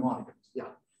that's a mnemonic.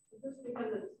 Yeah. Just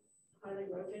because it's highly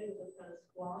rotated, it's kind of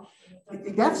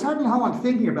squashed. That's certainly how I'm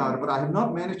thinking about it, but I have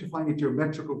not managed to find a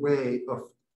geometrical way of,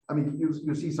 I mean,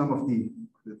 you see some of the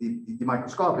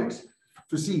microscopics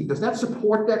to see, does that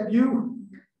support that view?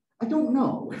 I don't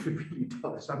know if it really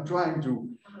does. I'm trying to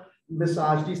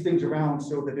massage these things around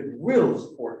so that it will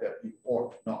support that view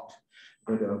or not.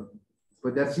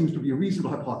 But that seems to be a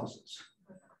reasonable hypothesis,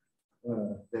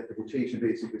 that the rotation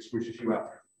basically switches you out.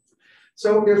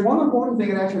 So there's one important thing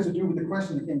that actually has to do with the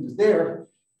question that came just there,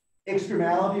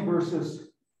 extremality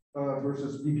versus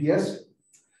BPS.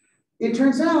 It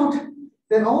turns out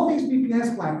that all these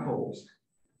BPS black holes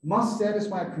must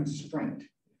satisfy a constraint.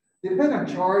 They depend on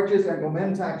charges and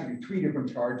momenta, actually 3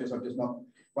 different charges. I'm just not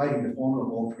writing the formula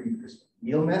of all 3 because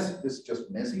real mess. This is just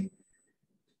messy.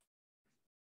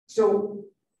 So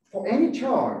for any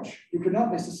charge, you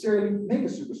cannot necessarily make a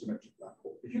supersymmetric black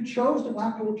hole. If you chose the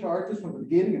black hole charges from the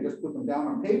beginning and just put them down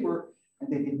on paper,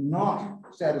 and they did not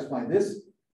satisfy this,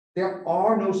 there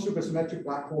are no supersymmetric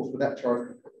black holes for that charge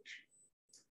configuration.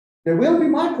 There will be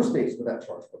microstates for that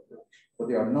charge configuration, but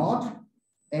there are not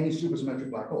any supersymmetric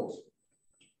black holes.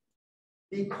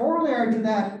 The corollary to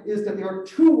that is that there are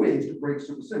 2 ways to break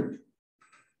supersymmetry.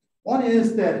 One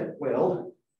is that,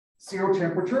 well, 0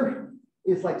 temperature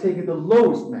is like taking the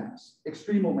lowest mass,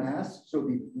 extremal mass, so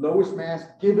the lowest mass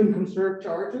given conserved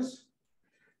charges.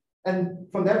 And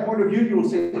from that point of view, you will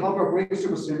say, how do I break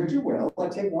supersymmetry? Well, I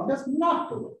take one that's not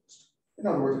the lowest. In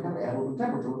other words, I kind of add a little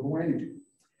temperature with more energy.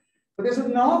 But there's a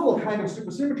novel kind of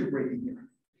supersymmetry breaking here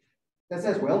that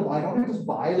says, well, why don't I just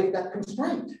violate that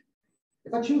constraint?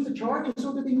 If I choose the charges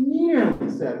so that they nearly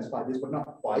satisfy this, but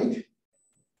not quite,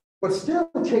 but still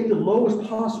take the lowest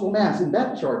possible mass in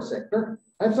that charge sector,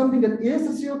 I have something that is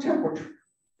a 0 temperature,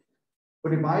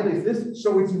 but it violates this,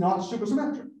 so it's not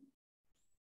supersymmetric.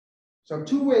 So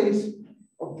 2 ways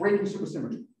of breaking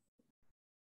supersymmetry.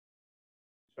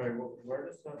 Sorry, where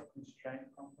does that constraint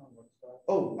come from? What's that?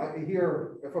 Oh,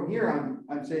 from here,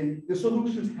 I'm saying the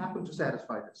solutions happen to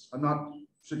satisfy this. I'm not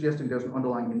suggesting there's an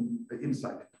underlying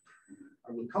insight.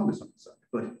 I will come to some insight,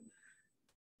 but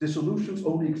the solutions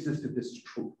only exist if this is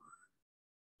true.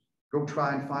 Go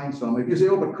try and find some. If you say,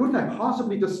 oh, but couldn't I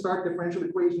possibly just start differential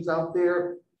equations out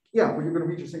there? Yeah, but you're going to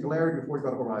reach a singularity before you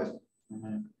got a horizon.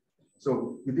 Mm-hmm.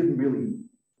 So you didn't really,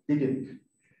 you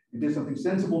did something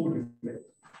sensible, but you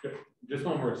failed. Just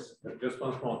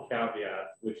one small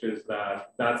caveat, which is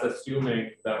that that's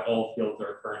assuming that all fields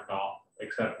are turned off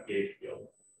except the gauge field.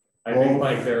 I think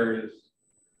like there is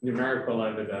numerical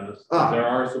evidence that there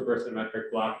are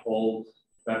supersymmetric black holes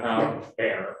that have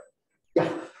air. Yeah,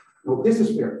 well, this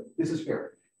is fair. This is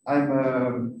fair.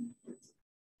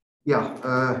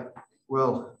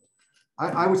 Well,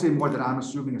 I would say more that I'm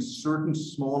assuming a certain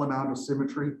small amount of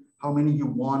symmetry. How many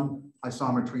U1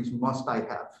 isometries must I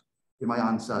have in my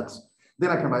ansatz? Then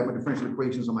I can write my differential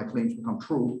equations and my claims become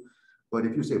true. But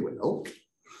if you say, well,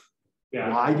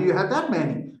 why do you have that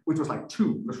many? Which was like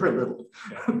 2, was very little.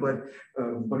 Yeah.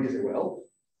 but you say, well.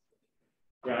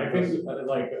 Yeah, I think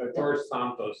like George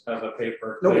Santos has a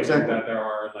paper exactly. that there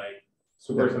are like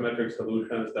supersymmetric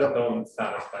solutions that don't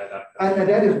satisfy that. And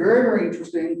that is very, very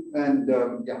interesting. And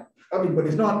but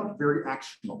it's not very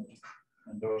actionable.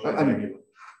 And those are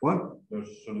what? Those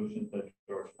solutions that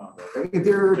George found.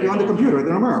 They're on the computer,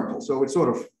 they're numerical. So it's sort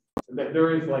of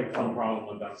There is like some problem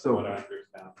with that, So- what I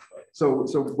understand. But So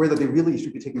whether they really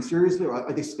should be taken seriously, or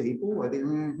are they stable? Are they,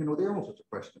 there are all sorts of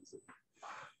questions.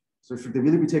 So should they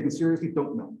really be taken seriously?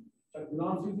 Don't know.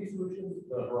 Non-SUSY solutions,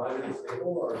 the horizon is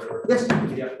stable, or are Yes. there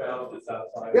PDF bounds that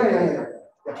satisfy? Yeah.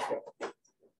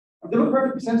 They look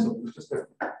perfectly sensible. It's just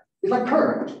it's like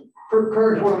current.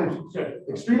 Current one is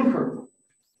extreme current.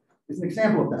 It's an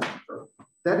example of that.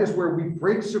 That is where we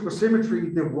break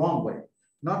supersymmetry the wrong way.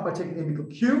 Not by taking n equal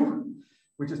q,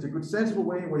 which is the good sensible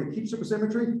way where you keep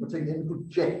supersymmetry, but taking n equal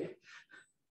j.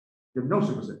 You have no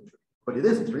supersymmetry, but it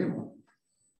is extreme.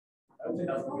 I would say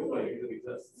that's the good way because it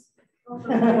exists.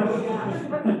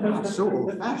 It's so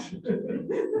old fashioned.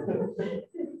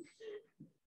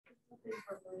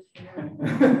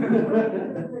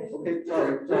 Okay,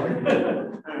 sorry.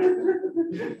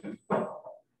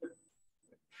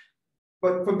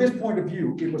 But from this point of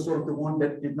view, it was sort of the one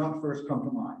that did not first come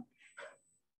to mind.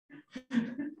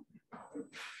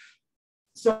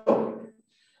 So,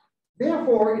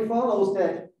 therefore, it follows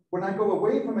that when I go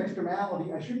away from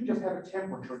externality, I shouldn't just have a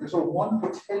temperature. There's sort of one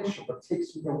potential that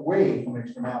takes me away from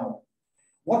externality.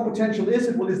 What potential is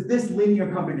it? Well, it's this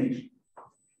linear combination.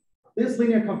 This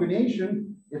linear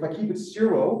combination, if I keep it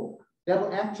 0, that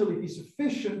will actually be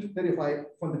sufficient that if I,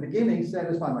 from the beginning,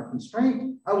 satisfy my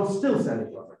constraint, I will still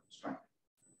satisfy my constraint.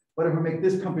 But if I make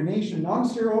this combination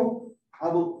non-zero, I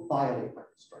will violate my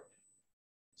constraint.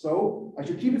 So I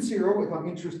should keep it 0 if I'm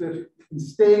interested in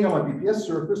staying on my BPS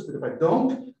surface, but if I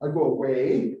don't, I go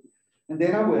away, and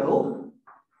then I will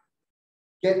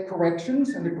get corrections,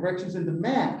 and the corrections in the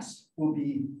mass will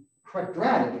be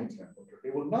quadratic in temperature. They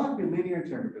will not be linear in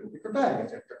temperature, it will be quadratic in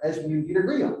temperature, as we indeed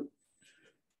agree on.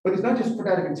 But it's not just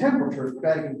quadratic in temperature, it's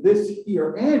quadratic in this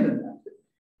here and in that.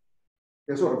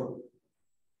 There's sort of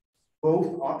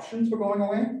both options for going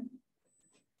away.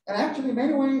 And actually, in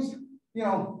many ways,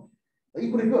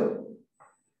 equally good.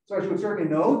 So as you would certainly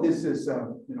know, this is,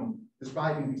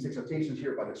 describing these excitations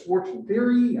here by the Schwarzschild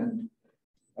theory, and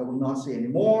I will not say any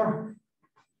more,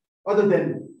 other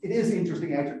than it is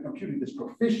interesting actually computing this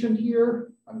coefficient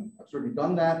here. I've certainly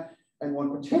done that. And one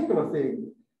particular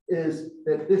thing is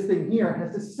that this thing here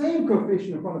has the same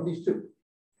coefficient in front of these two.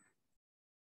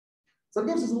 So it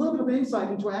gives us a little bit of insight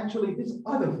into actually these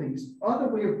other things, other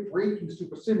way of breaking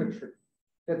supersymmetry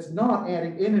that's not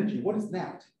adding energy. What is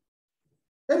that?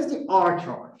 That is the R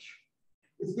charge.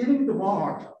 It's giving it the wrong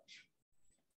R charge.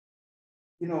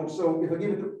 So if I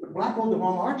give it the black hole the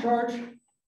wrong R charge,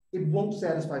 it won't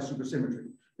satisfy supersymmetry.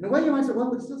 In a way, you might say,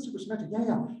 well, it's still supersymmetric.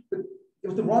 Yeah, but it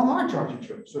was the wrong R charge it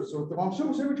chose. So it's the wrong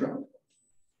supersymmetry.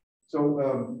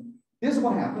 So this is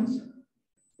what happens.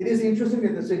 It is interesting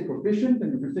that the same coefficient,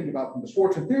 and if you think about from the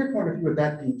Schwarzschild theory point of view,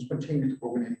 that being spontaneous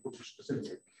coordinate equal to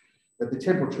specificity, that the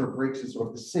temperature breaks is sort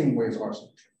of the same way as R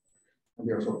symmetry. And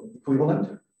they are sort of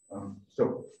equivalent.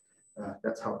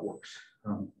 That's how it works.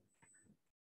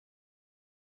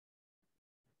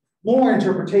 More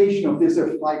interpretation of this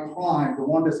phi prime, the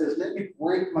one that says, let me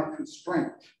break my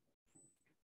constraint.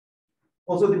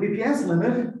 Also, the BPS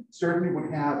limit certainly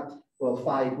would have, well,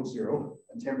 phi equals 0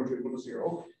 and temperature equal to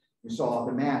 0. We saw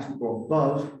the mass would go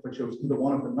above, but shows either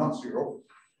one of them not 0.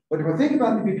 But if I think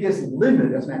about the BPS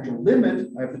limit as an actual limit,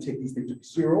 I have to take these things to be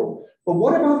 0. But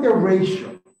what about their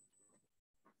ratio?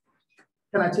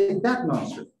 Can I take that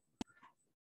non-zero?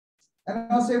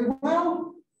 And I'll say,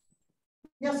 well,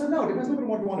 yes and no, depends on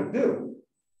what you want to do.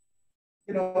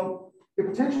 The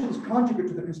potential is conjugate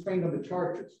to the constraint on the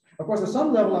charges. Of course, at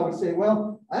some level, I would say,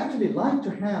 well, I actually like to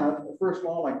have a first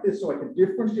law like this so I can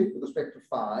differentiate with respect to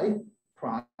phi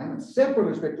prime and separate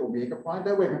with respect to omega prime.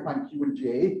 That way I can find Q and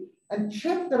J and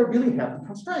check that I really have the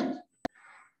constraint.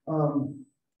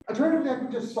 Alternatively, I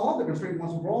could just solve the constraint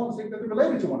once and for all and think that they're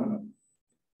related to one another.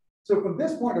 So from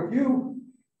this point of view,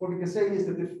 what we can say is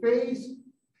that the phase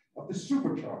of the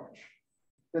supercharge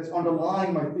that's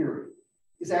underlying my theory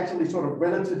is actually sort of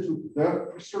relative to the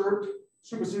preserved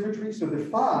supersymmetry. So the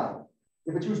phi,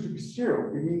 if I choose to be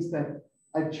 0, it means that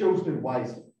I've chosen it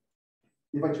wisely.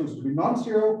 If I choose to be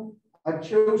non-zero, I've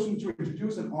chosen to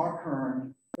introduce an R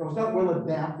current that was not well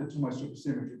adapted to my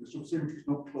supersymmetry. The supersymmetry is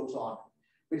not close on.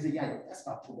 But you say, yeah, that's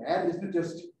not too bad. Isn't it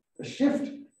just a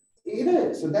shift? It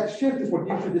is. And that shift is what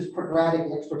gives you this quadratic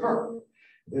extra term.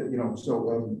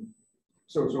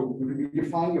 So you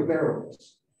define your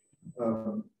variables.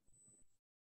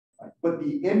 But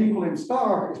the m equal m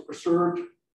star is preserved.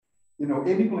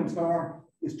 M equal m star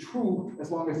is true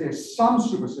as long as there's some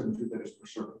supersymmetry that is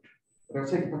preserved. But if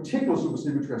I take a particular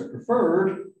supersymmetry as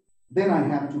preferred, then I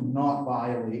have to not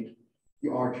violate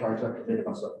the R charge I've committed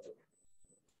myself to.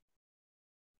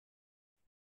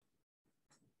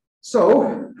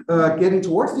 So, getting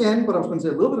towards the end, but I was going to say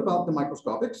a little bit about the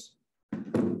microscopics.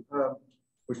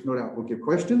 which no doubt will give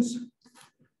questions.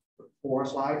 4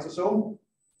 slides or so.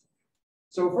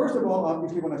 So first of all,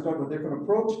 obviously, when I start with a different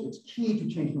approach, it's key to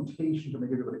change notation to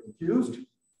make everybody confused.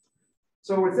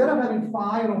 So instead of having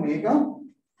phi and omega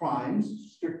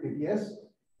primes, strictly yes,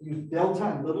 use delta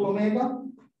and little omega.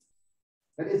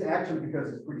 That is actually because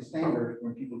it's pretty standard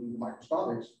when people do the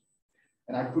microscopics.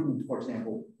 And I couldn't, for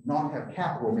example, not have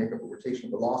capital omega for rotational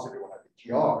velocity when I did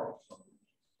GR. So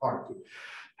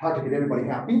hard to get everybody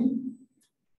happy.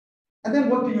 And then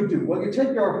what do you do? Well, you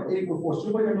take your A equal 4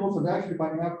 superunions and actually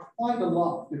finding out quite a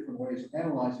lot of different ways of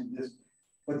analyzing this.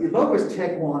 But the lowest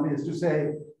tech one is to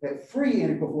say that 3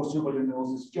 N equal 4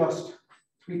 superunions is just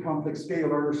 3 complex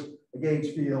scalars, a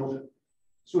gauge field,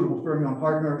 suitable fermion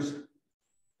partners.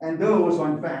 And those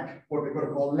are, in fact, what we're going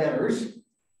to call letters,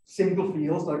 single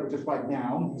fields, like we just write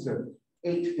down. These are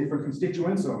 8 different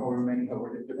constituents, or however many,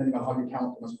 depending on how you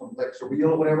count them as complex or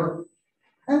real or whatever.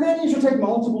 And then you should take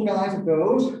multiple guys of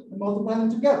those and multiply them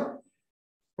together.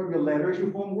 From your letters,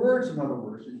 you form words, in other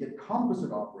words, you get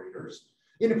composite operators.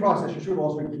 In the process, you should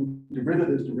also include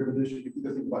derivatives. Derivatives you can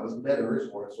either think about as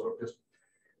letters or as sort of just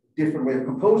different way of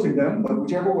composing them, but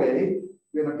whichever way,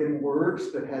 we're not getting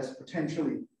words that has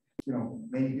potentially,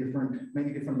 many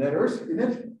different letters in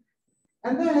it.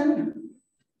 And then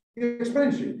you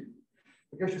exponentiate.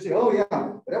 Because you say, oh yeah,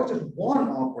 but that was just one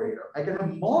operator. I can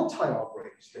have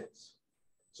multi-operating states.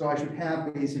 So I should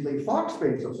have basically a Fock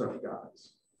space of such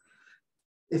guys.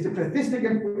 It's the statistic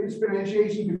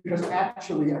exponentiation because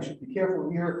actually I should be careful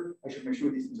here. I should make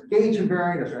sure these things are gauge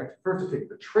invariant. I should actually first take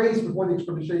the trace before the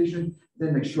exponentiation,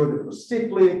 then make sure that it was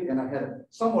cyclic. And I had a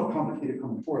somewhat complicated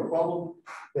combinatorial problem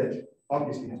that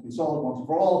obviously has been solved once and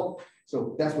for all.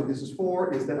 So that's what this is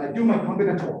for, is that I do my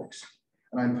combinatorics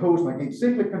and I impose my gauge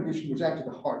cyclic condition, which is actually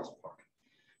the hardest part,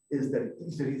 is that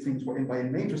each of these things were in by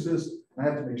n matrices. I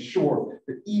have to make sure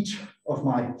that each of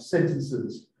my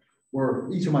sentences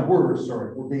each of my words,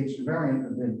 were gauge invariant,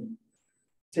 and then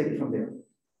take it from there.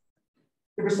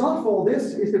 The result for all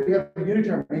this is that we have a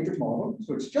unitary matrix model.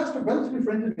 So it's just a relatively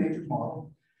friendly matrix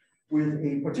model with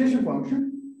a partition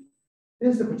function.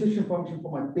 This is the partition function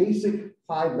for my basic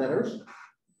 5 letters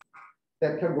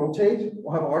that can rotate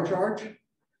or have arch.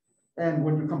 And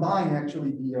when you combine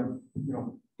actually the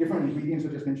different ingredients I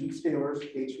just mentioned, scalars,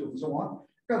 gauge fields, and so on,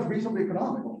 it becomes reasonably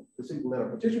economical, the single letter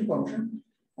partition function.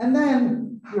 And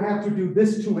then you have to do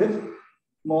this to it,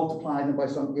 multiply them by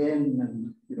some n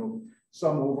and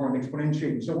sum over and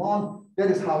exponentiate and so on. That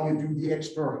is how you do the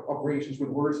extra operations with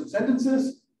words and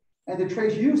sentences. And the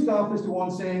trace U stuff is the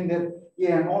one saying that,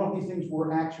 yeah, and all of these things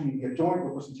were actually a joint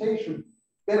representation.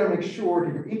 Better make sure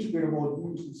that your integrator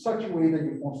will use in such a way that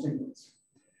you form singlets.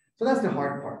 So that's the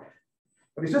hard part.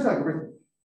 But it's just algorithmic.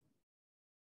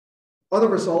 Other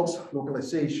results,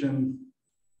 localization,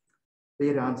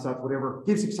 beta ansatz, whatever,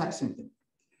 gives the exact same thing.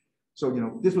 So,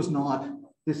 this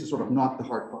is sort of not the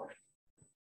hard part.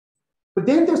 But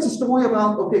then there's the story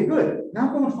about, okay, good. Now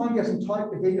I'm going to find some type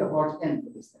behavior of large n for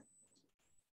this thing.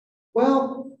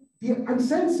 Well, the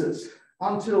consensus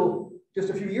until just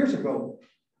a few years ago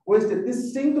was that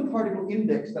this single particle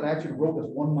index that I actually wrote as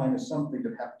 1 minus something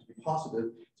that happened to be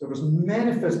positive, so it was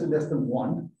manifestly less than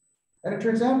 1. And it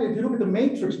turns out that if you look at the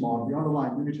matrix model, the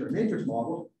underlying unitary matrix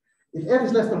model, if f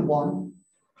is less than 1,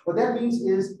 what that means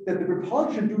is that the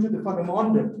repulsion due to the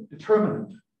fundamental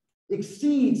determinant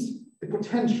exceeds the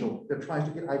potential that tries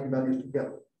to get eigenvalues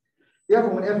together.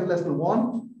 Therefore, when f is less than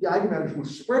 1, the eigenvalues will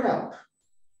spread out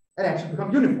and actually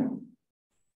become uniform.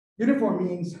 Uniform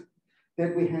means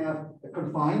that we have a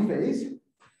confined phase. It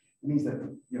means that a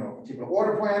particular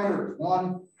order parameter is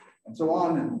 1, and so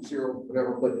on, and 0,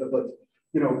 whatever. But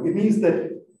it means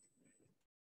that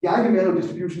the eigenvalue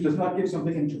distribution does not give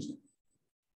something interesting.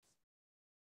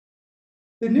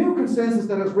 The new consensus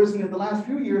that has risen in the last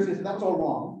few years is that that's all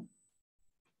wrong.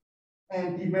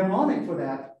 And the mnemonic for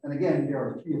that, and again, there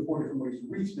are 3 or 4 different ways to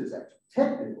reach this actually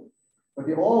technically, but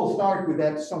they all start with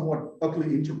that somewhat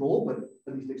ugly integral, but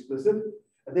at least explicit,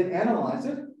 and then analyze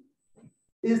it,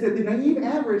 is that the naive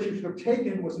average you should have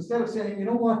taken was, instead of saying, you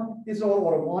know what, this is all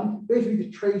order 1, basically the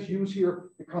trace U's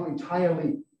here become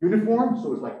entirely uniform,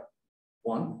 so it's like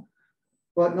 1.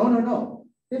 But no,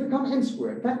 they become n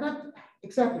squared. In fact, not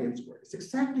exactly n squared, it's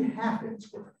exactly half n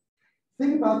squared.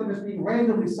 Think about them as being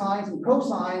randomly sines and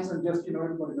cosines, and just,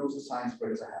 everybody knows the sine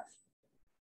squared is a half.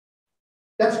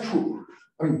 That's true.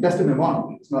 I mean, that's the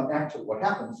mnemonic. It's not actually what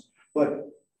happens, but,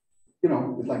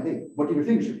 it's like, hey, what do you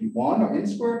think? Should it be 1 or n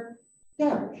squared? The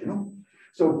average,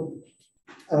 So,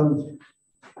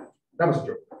 that was a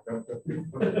joke.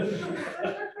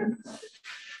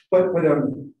 but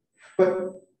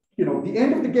the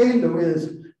end of the game, though,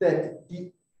 is that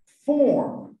the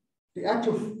form the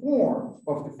actual form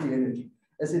of the free energy,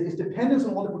 as its dependence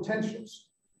on all the potentials,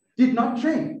 did not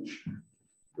change.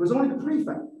 It was only the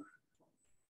prefactor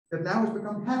that now has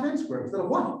become half n squared instead of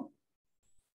 1.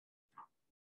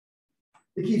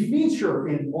 The key feature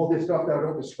in all this stuff that I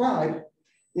don't describe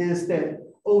is that,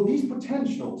 oh, these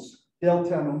potentials,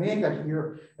 delta and omega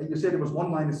here, and you said it was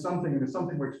 1 minus something, and it's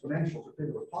something where exponentials, or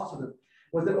it was positive,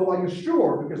 was that, oh, are you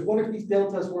sure? Because what if these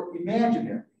deltas were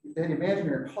imaginary? If they had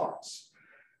imaginary parts?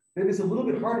 Then it's a little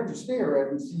bit harder to stare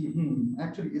at and see,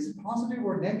 actually, is it positive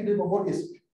or negative, or what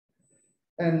is it?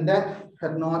 And that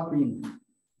had not been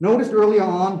noticed early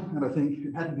on, and I think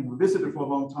it hadn't been revisited for a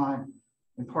long time,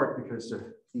 in part because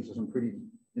these are some pretty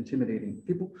intimidating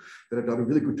people that have done a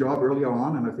really good job earlier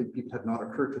on, and I think people had not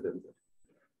occurred to them that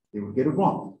they would get it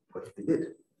wrong, but they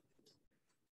did.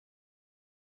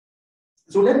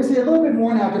 So let me say a little bit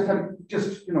more now,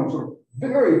 just sort of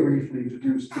very briefly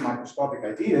introduce the microscopic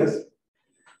ideas.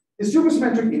 The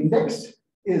supersymmetric index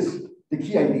is the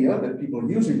key idea that people are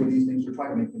using for these things to try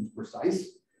to make things precise.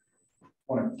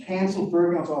 Want to cancel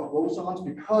fermions off bosons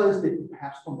because they could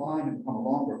perhaps combine and become a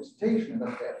long representation, and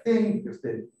that's a bad thing because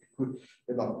they could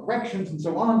develop corrections and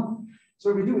so on.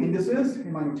 So we do indices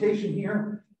in my notation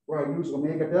here, where I use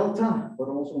omega delta, but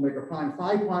also omega prime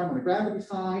phi prime on the gravity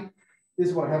side. This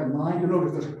is what I have in mind. You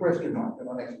notice there's a question mark, and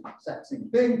not actually the exact same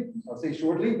thing, I'll say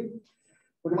shortly.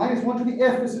 But the -1 to the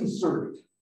f is inserted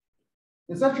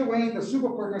in such a way that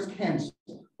superpartners cancel.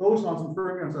 Bosons and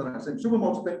fermions are the same.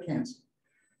 Supermodes that cancel.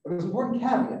 But there's an important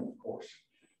caveat, of course.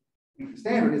 The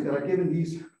standard is that I've given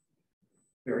these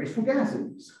various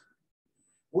fugacities.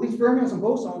 Well, these fermions and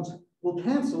bosons will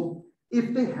cancel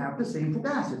if they have the same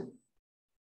fugacity.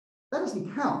 That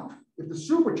doesn't count if the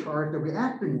supercharge that we're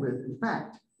acting with, in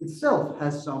fact, itself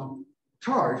has some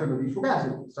charge under these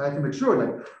fugacities. So I have to make sure,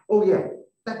 like, oh yeah,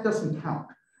 that doesn't count.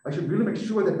 I should really make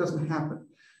sure that doesn't happen.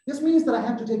 This means that I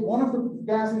have to take one of the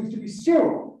fugacities to be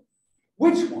 0.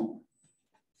 Which one?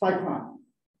 Phi prime.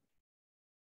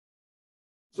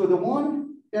 So the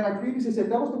one that I previously said,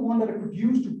 that was the one that I could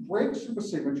use to break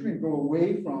supersymmetry and go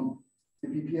away from the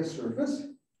BPS surface.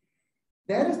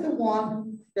 That is the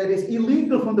one that is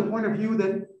illegal from the point of view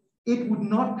that it would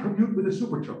not commute with a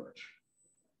supercharge.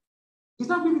 It's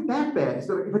not really that bad. It's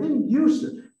that if I didn't use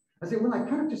it, I say, well, I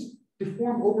kind of just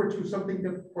deform over to something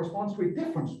that corresponds to a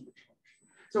different supercharge.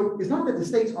 So it's not that the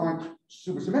states aren't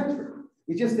supersymmetric.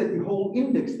 It's just that the whole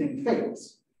index thing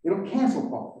fails. They don't cancel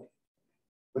properly.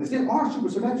 But they still are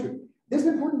supersymmetric. There's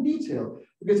an important detail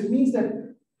because it means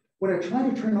that when I try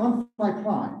to turn on phi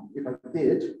prime, if I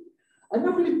did, I'm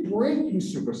not really breaking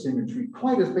supersymmetry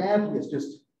quite as badly as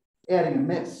just adding a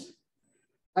mess.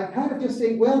 I kind of just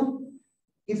say, well,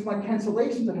 it's my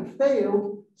cancellations that have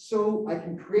failed, so I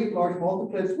can create large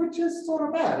multiplets, which is sort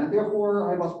of bad, and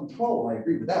therefore I lost control. I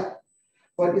agree with that.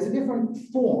 But it's a different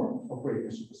form of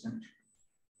breaking supersymmetry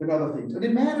than other things. And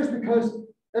it matters because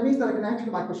that means that I can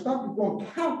actually microscopically go and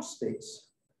count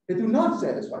states that do not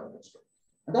satisfy the constraint.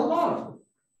 And there are a lot of them.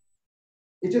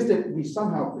 It's just that we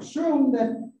somehow presume that,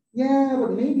 yeah,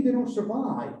 but maybe they don't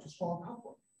survive to strong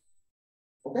coupling.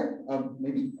 Okay?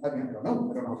 Maybe, I mean, I don't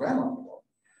know. I don't know how to analyze it all.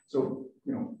 So,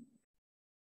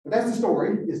 but that's the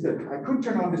story, is that I could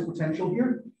turn on this potential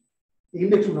here. The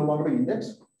index will no longer be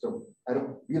index. So I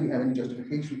don't really have any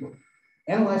justification for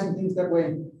analyzing things that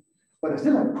way. But I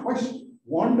still have a question.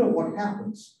 Wonder what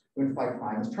happens when phi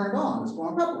prime is turned on, the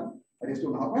strong coupling. I just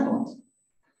don't know how to analyze it.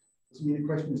 Doesn't mean the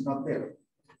question is not there.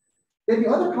 Then the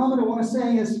other comment I want to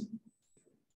say is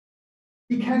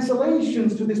the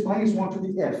cancellations to this -1 to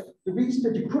the f. The reason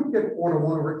that you could get order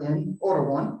 1 over n, order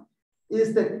 1,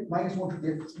 is that -1 to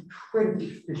the f is incredibly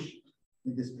efficient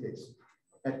in this case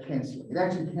at canceling. It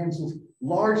actually cancels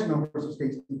large numbers of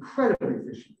states incredibly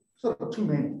efficiently, sort of too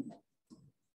many.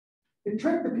 The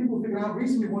trick that people figured out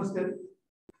recently was that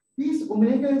these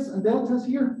omegas and deltas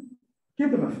here,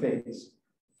 give them a phase.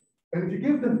 And if you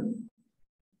give them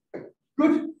a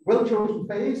good, well-chosen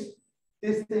phase,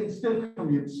 this thing still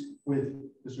commutes with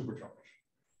the supercharge.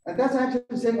 And that's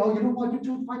actually saying, oh, you know what, you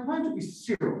took phi prime to be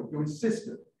 0. You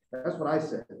insisted. That's what I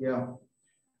said, yeah.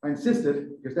 I insisted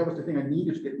because that was the thing I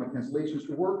needed to get my cancellations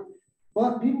to work.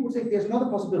 But people would say there's another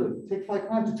possibility. Take phi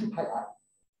prime to 2 pi I.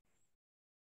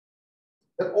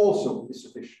 That also is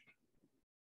sufficient.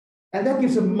 And that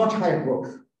gives a much higher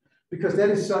growth because that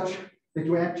is such that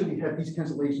you actually have these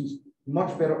cancellations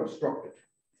much better obstructed.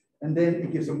 And then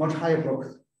it gives a much higher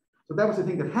growth. So that was the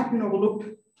thing that had been overlooked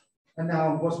and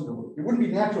now wasn't overlooked. It wouldn't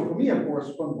be natural for me, of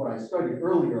course, from what I studied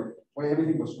earlier, where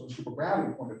everything was from a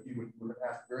supergravity point of view, would have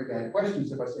asked very bad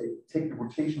questions if I say, take the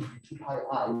rotation from 2 pi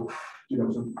I,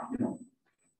 so.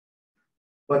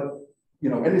 But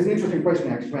and it's an interesting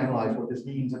question actually to analyze what this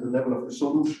means at the level of the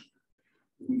solution.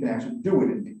 We can actually do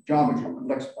it in geometry or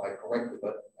complexify it correctly,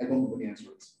 but I don't know what the answer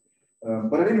is.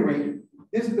 But at any rate,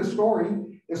 this is the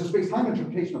story. There's a space-time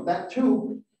interpretation of that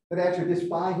too, that actually this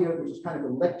phi here, which is kind of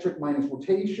electric minus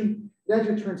rotation, it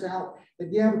actually turns out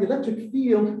that, yeah, with the electric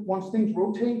field, once things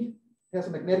rotate, it has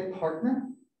a magnetic partner.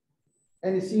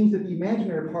 And it seems that the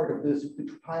imaginary part of this, the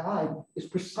pi I, is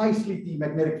precisely the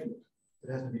magnetic field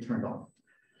that has to be turned on.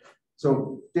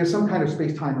 So there's some kind of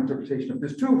space-time interpretation of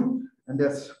this too, and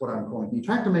that's what I'm calling the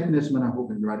attractor mechanism, and I'm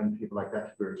hoping to be writing a paper like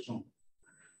that very soon.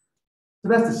 So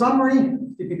that's the summary.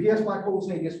 The BPS black holes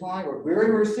and ADS phi are very,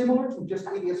 very similar to just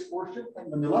ADS worship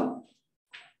and vanilla.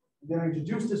 Then I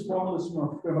introduced this formalism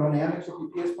of thermodynamics of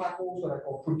BPS black holes that I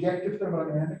call projective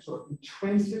thermodynamics, or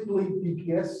intrinsically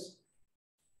BPS,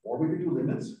 or we could do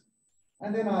limits.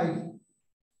 And then I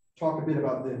talk a bit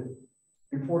about the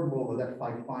important role of that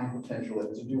phi fine potential that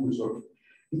has to do with sort of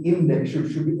the index.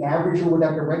 Should be average over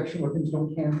that direction where things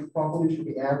don't cancel properly, should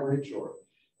be average or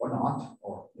not,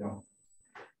 or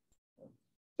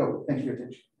So thanks for your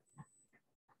attention.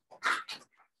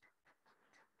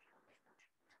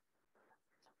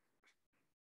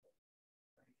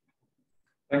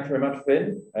 Thanks very much,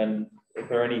 Finn. And if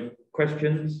there are any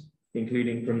questions,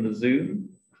 including from the Zoom.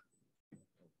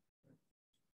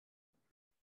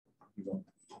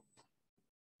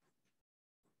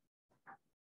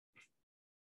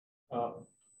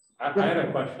 I had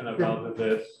a question about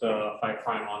this phi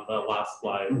prime on the last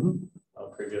slide,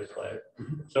 previous slide.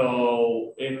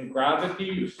 So in gravity,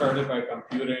 you started by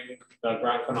computing the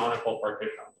grand canonical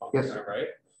partition function, right?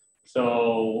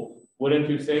 So wouldn't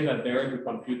you say that there to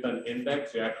compute an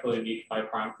index, you actually need phi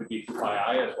prime to be phi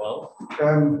I as well?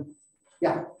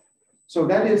 Yeah. So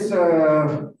that is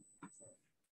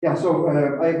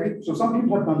I agree. So some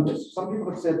people have done this. Some people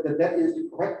have said that that is the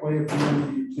correct way of doing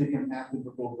the Euclidean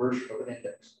applicable version of an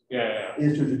index.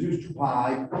 Is to introduce 2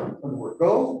 pi when the word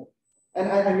go.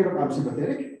 And I'm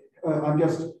sympathetic. I'm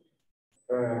just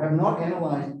have not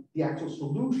analyzed the actual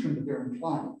solution that they're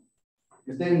implying.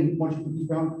 Because then once you put these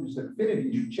boundaries at infinity,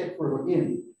 you should check further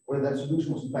in whether that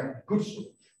solution was in fact a good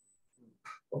solution.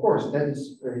 Of course, that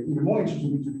is even more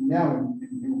interesting to do now in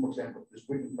view, for example, this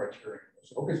Witten criterion.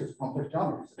 So, okay, so it's a complex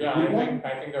geometry.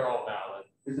 I think they're all valid.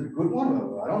 Is it a good one?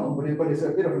 I don't know, but it's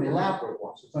a bit of an elaborate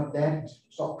one. So it's not that easy to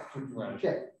solve to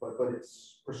check, but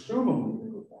it's presumably a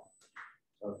good one.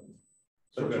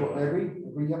 So I agree.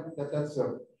 Yeah, that's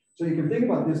so you can think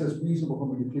about this as reasonable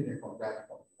from a Euclidean quadratic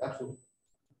point. Absolutely.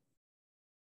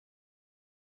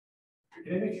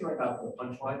 Can I make sure I got the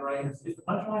punchline right? Is the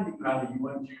punchline that you have a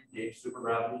UN cube gauge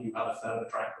supergravity, you have a set of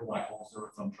attractor black holes or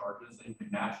some charges, and you can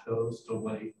match those to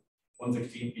like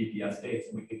 1/16 BPS states,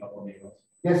 and we can couple of those?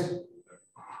 Yes.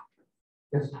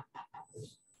 Yes.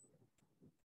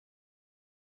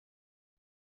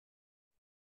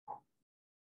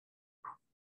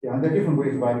 Yeah, and there are different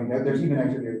ways of writing that. There's even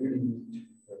actually a really neat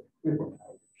so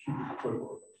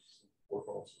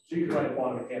you can write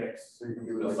quantum mechanics, so you can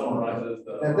do it summarizes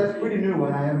the. That's pretty new,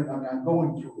 and I'm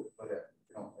going through it, but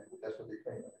that's what they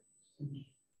claim.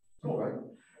 Cool, right?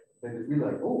 They just be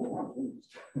like, oh,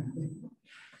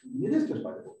 it is just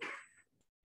by the book.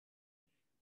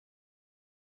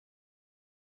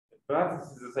 Perhaps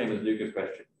this is the same as Luca's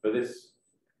question, but this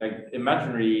like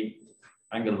imaginary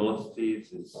angular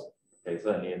velocities is okay,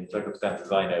 certainly in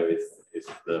circumstances I know is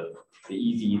the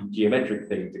easy geometric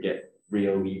thing to get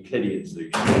real Euclidean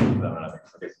solutions to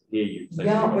thermodynamics. I guess here you say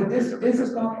but this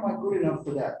is not quite good enough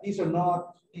for that. These are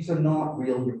not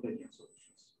real Euclidean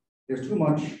solutions. There's too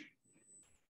much.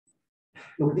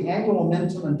 Look, the angular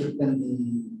momentum and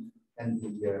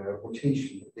the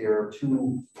rotation, they're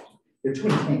too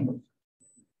entangled.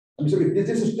 I mean, so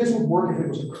this would work if it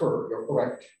was a curve, you're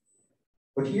correct.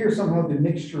 But here somehow the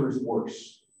mixture is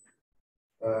worse.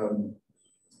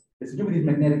 It's to do with these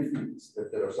magnetic fields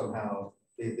that are somehow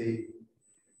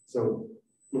so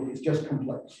look, it's just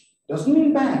complex. Doesn't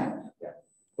mean bad,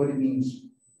 but it means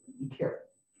be careful.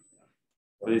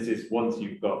 So this is once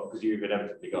you've got, because you've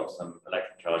inevitably got some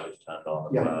electric charges turned on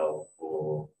as well,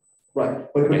 or right.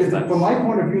 But from my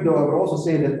point of view, though, I would also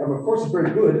say that of course it's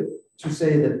very good to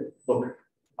say that look,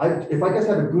 if I just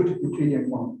have a good Euclidean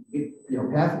one,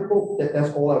 pathological,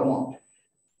 that's all I want.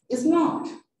 It's not.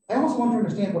 I also want to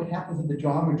understand what happens in the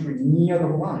geometry near the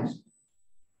horizon.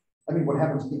 I mean, what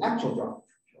happens in the actual geometry.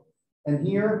 And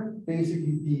here,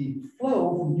 basically, the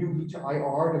flow from UV to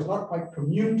IR does not quite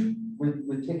commute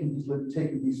with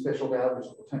taking these special values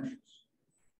of potentials.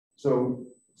 So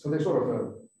they're sort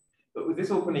of But with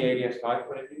this all from the ADS phi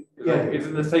point of view,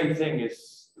 isn't the same thing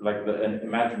as like an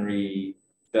imaginary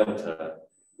delta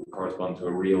would correspond to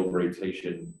a real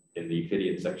rotation in the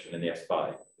Euclidean section in the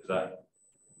S5. Is that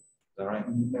right?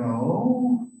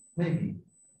 No, maybe.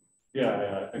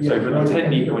 Yeah. So Yeah, from no, a I think-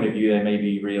 technique point of view, there may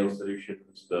be real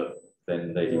solutions, but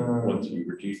then they, Yeah. once you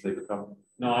reduce, they become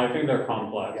No, I think they're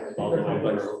complex. Yeah, I think all the they're way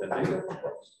complex. through. I think they're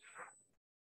complex.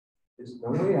 There's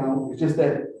no way out. It's just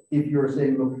that if you're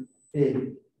saying, look,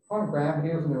 hey, quantum gravity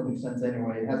doesn't really make sense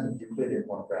anyway. It has to be Euclidean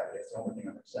quantum gravity. That's the only thing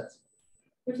that makes sense.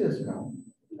 Which is,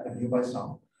 a view by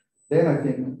some. Then I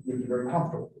think you'd be very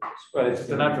comfortable with this. well, it's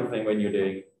just a natural thing when you're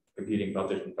doing computing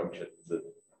partition functions. That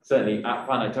certainly at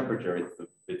finite temperature,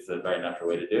 it's a very natural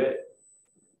way to do it.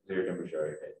 Zero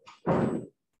temperature, okay.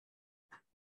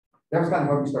 That was kind of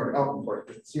how we started out for it.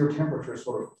 Because zero temperature is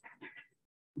sort of,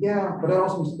 yeah, but it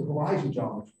also means the horizon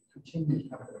geometry continues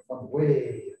kind of in a fun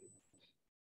way.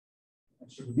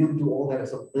 And should we really do all that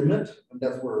as a limit? And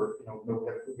that's where, no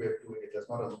way of doing it. That's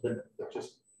not a limit, but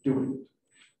just doing it.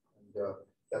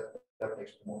 And that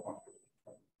makes me more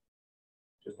comfortable.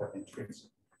 Just that intrinsic.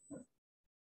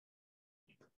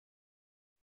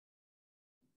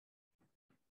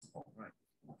 All right.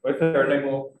 Well, if there are no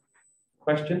more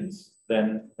questions,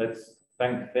 then let's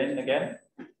thank Finn again.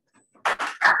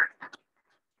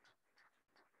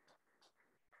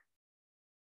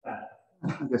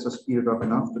 I guess I speeded up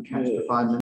enough to catch the 5 minutes.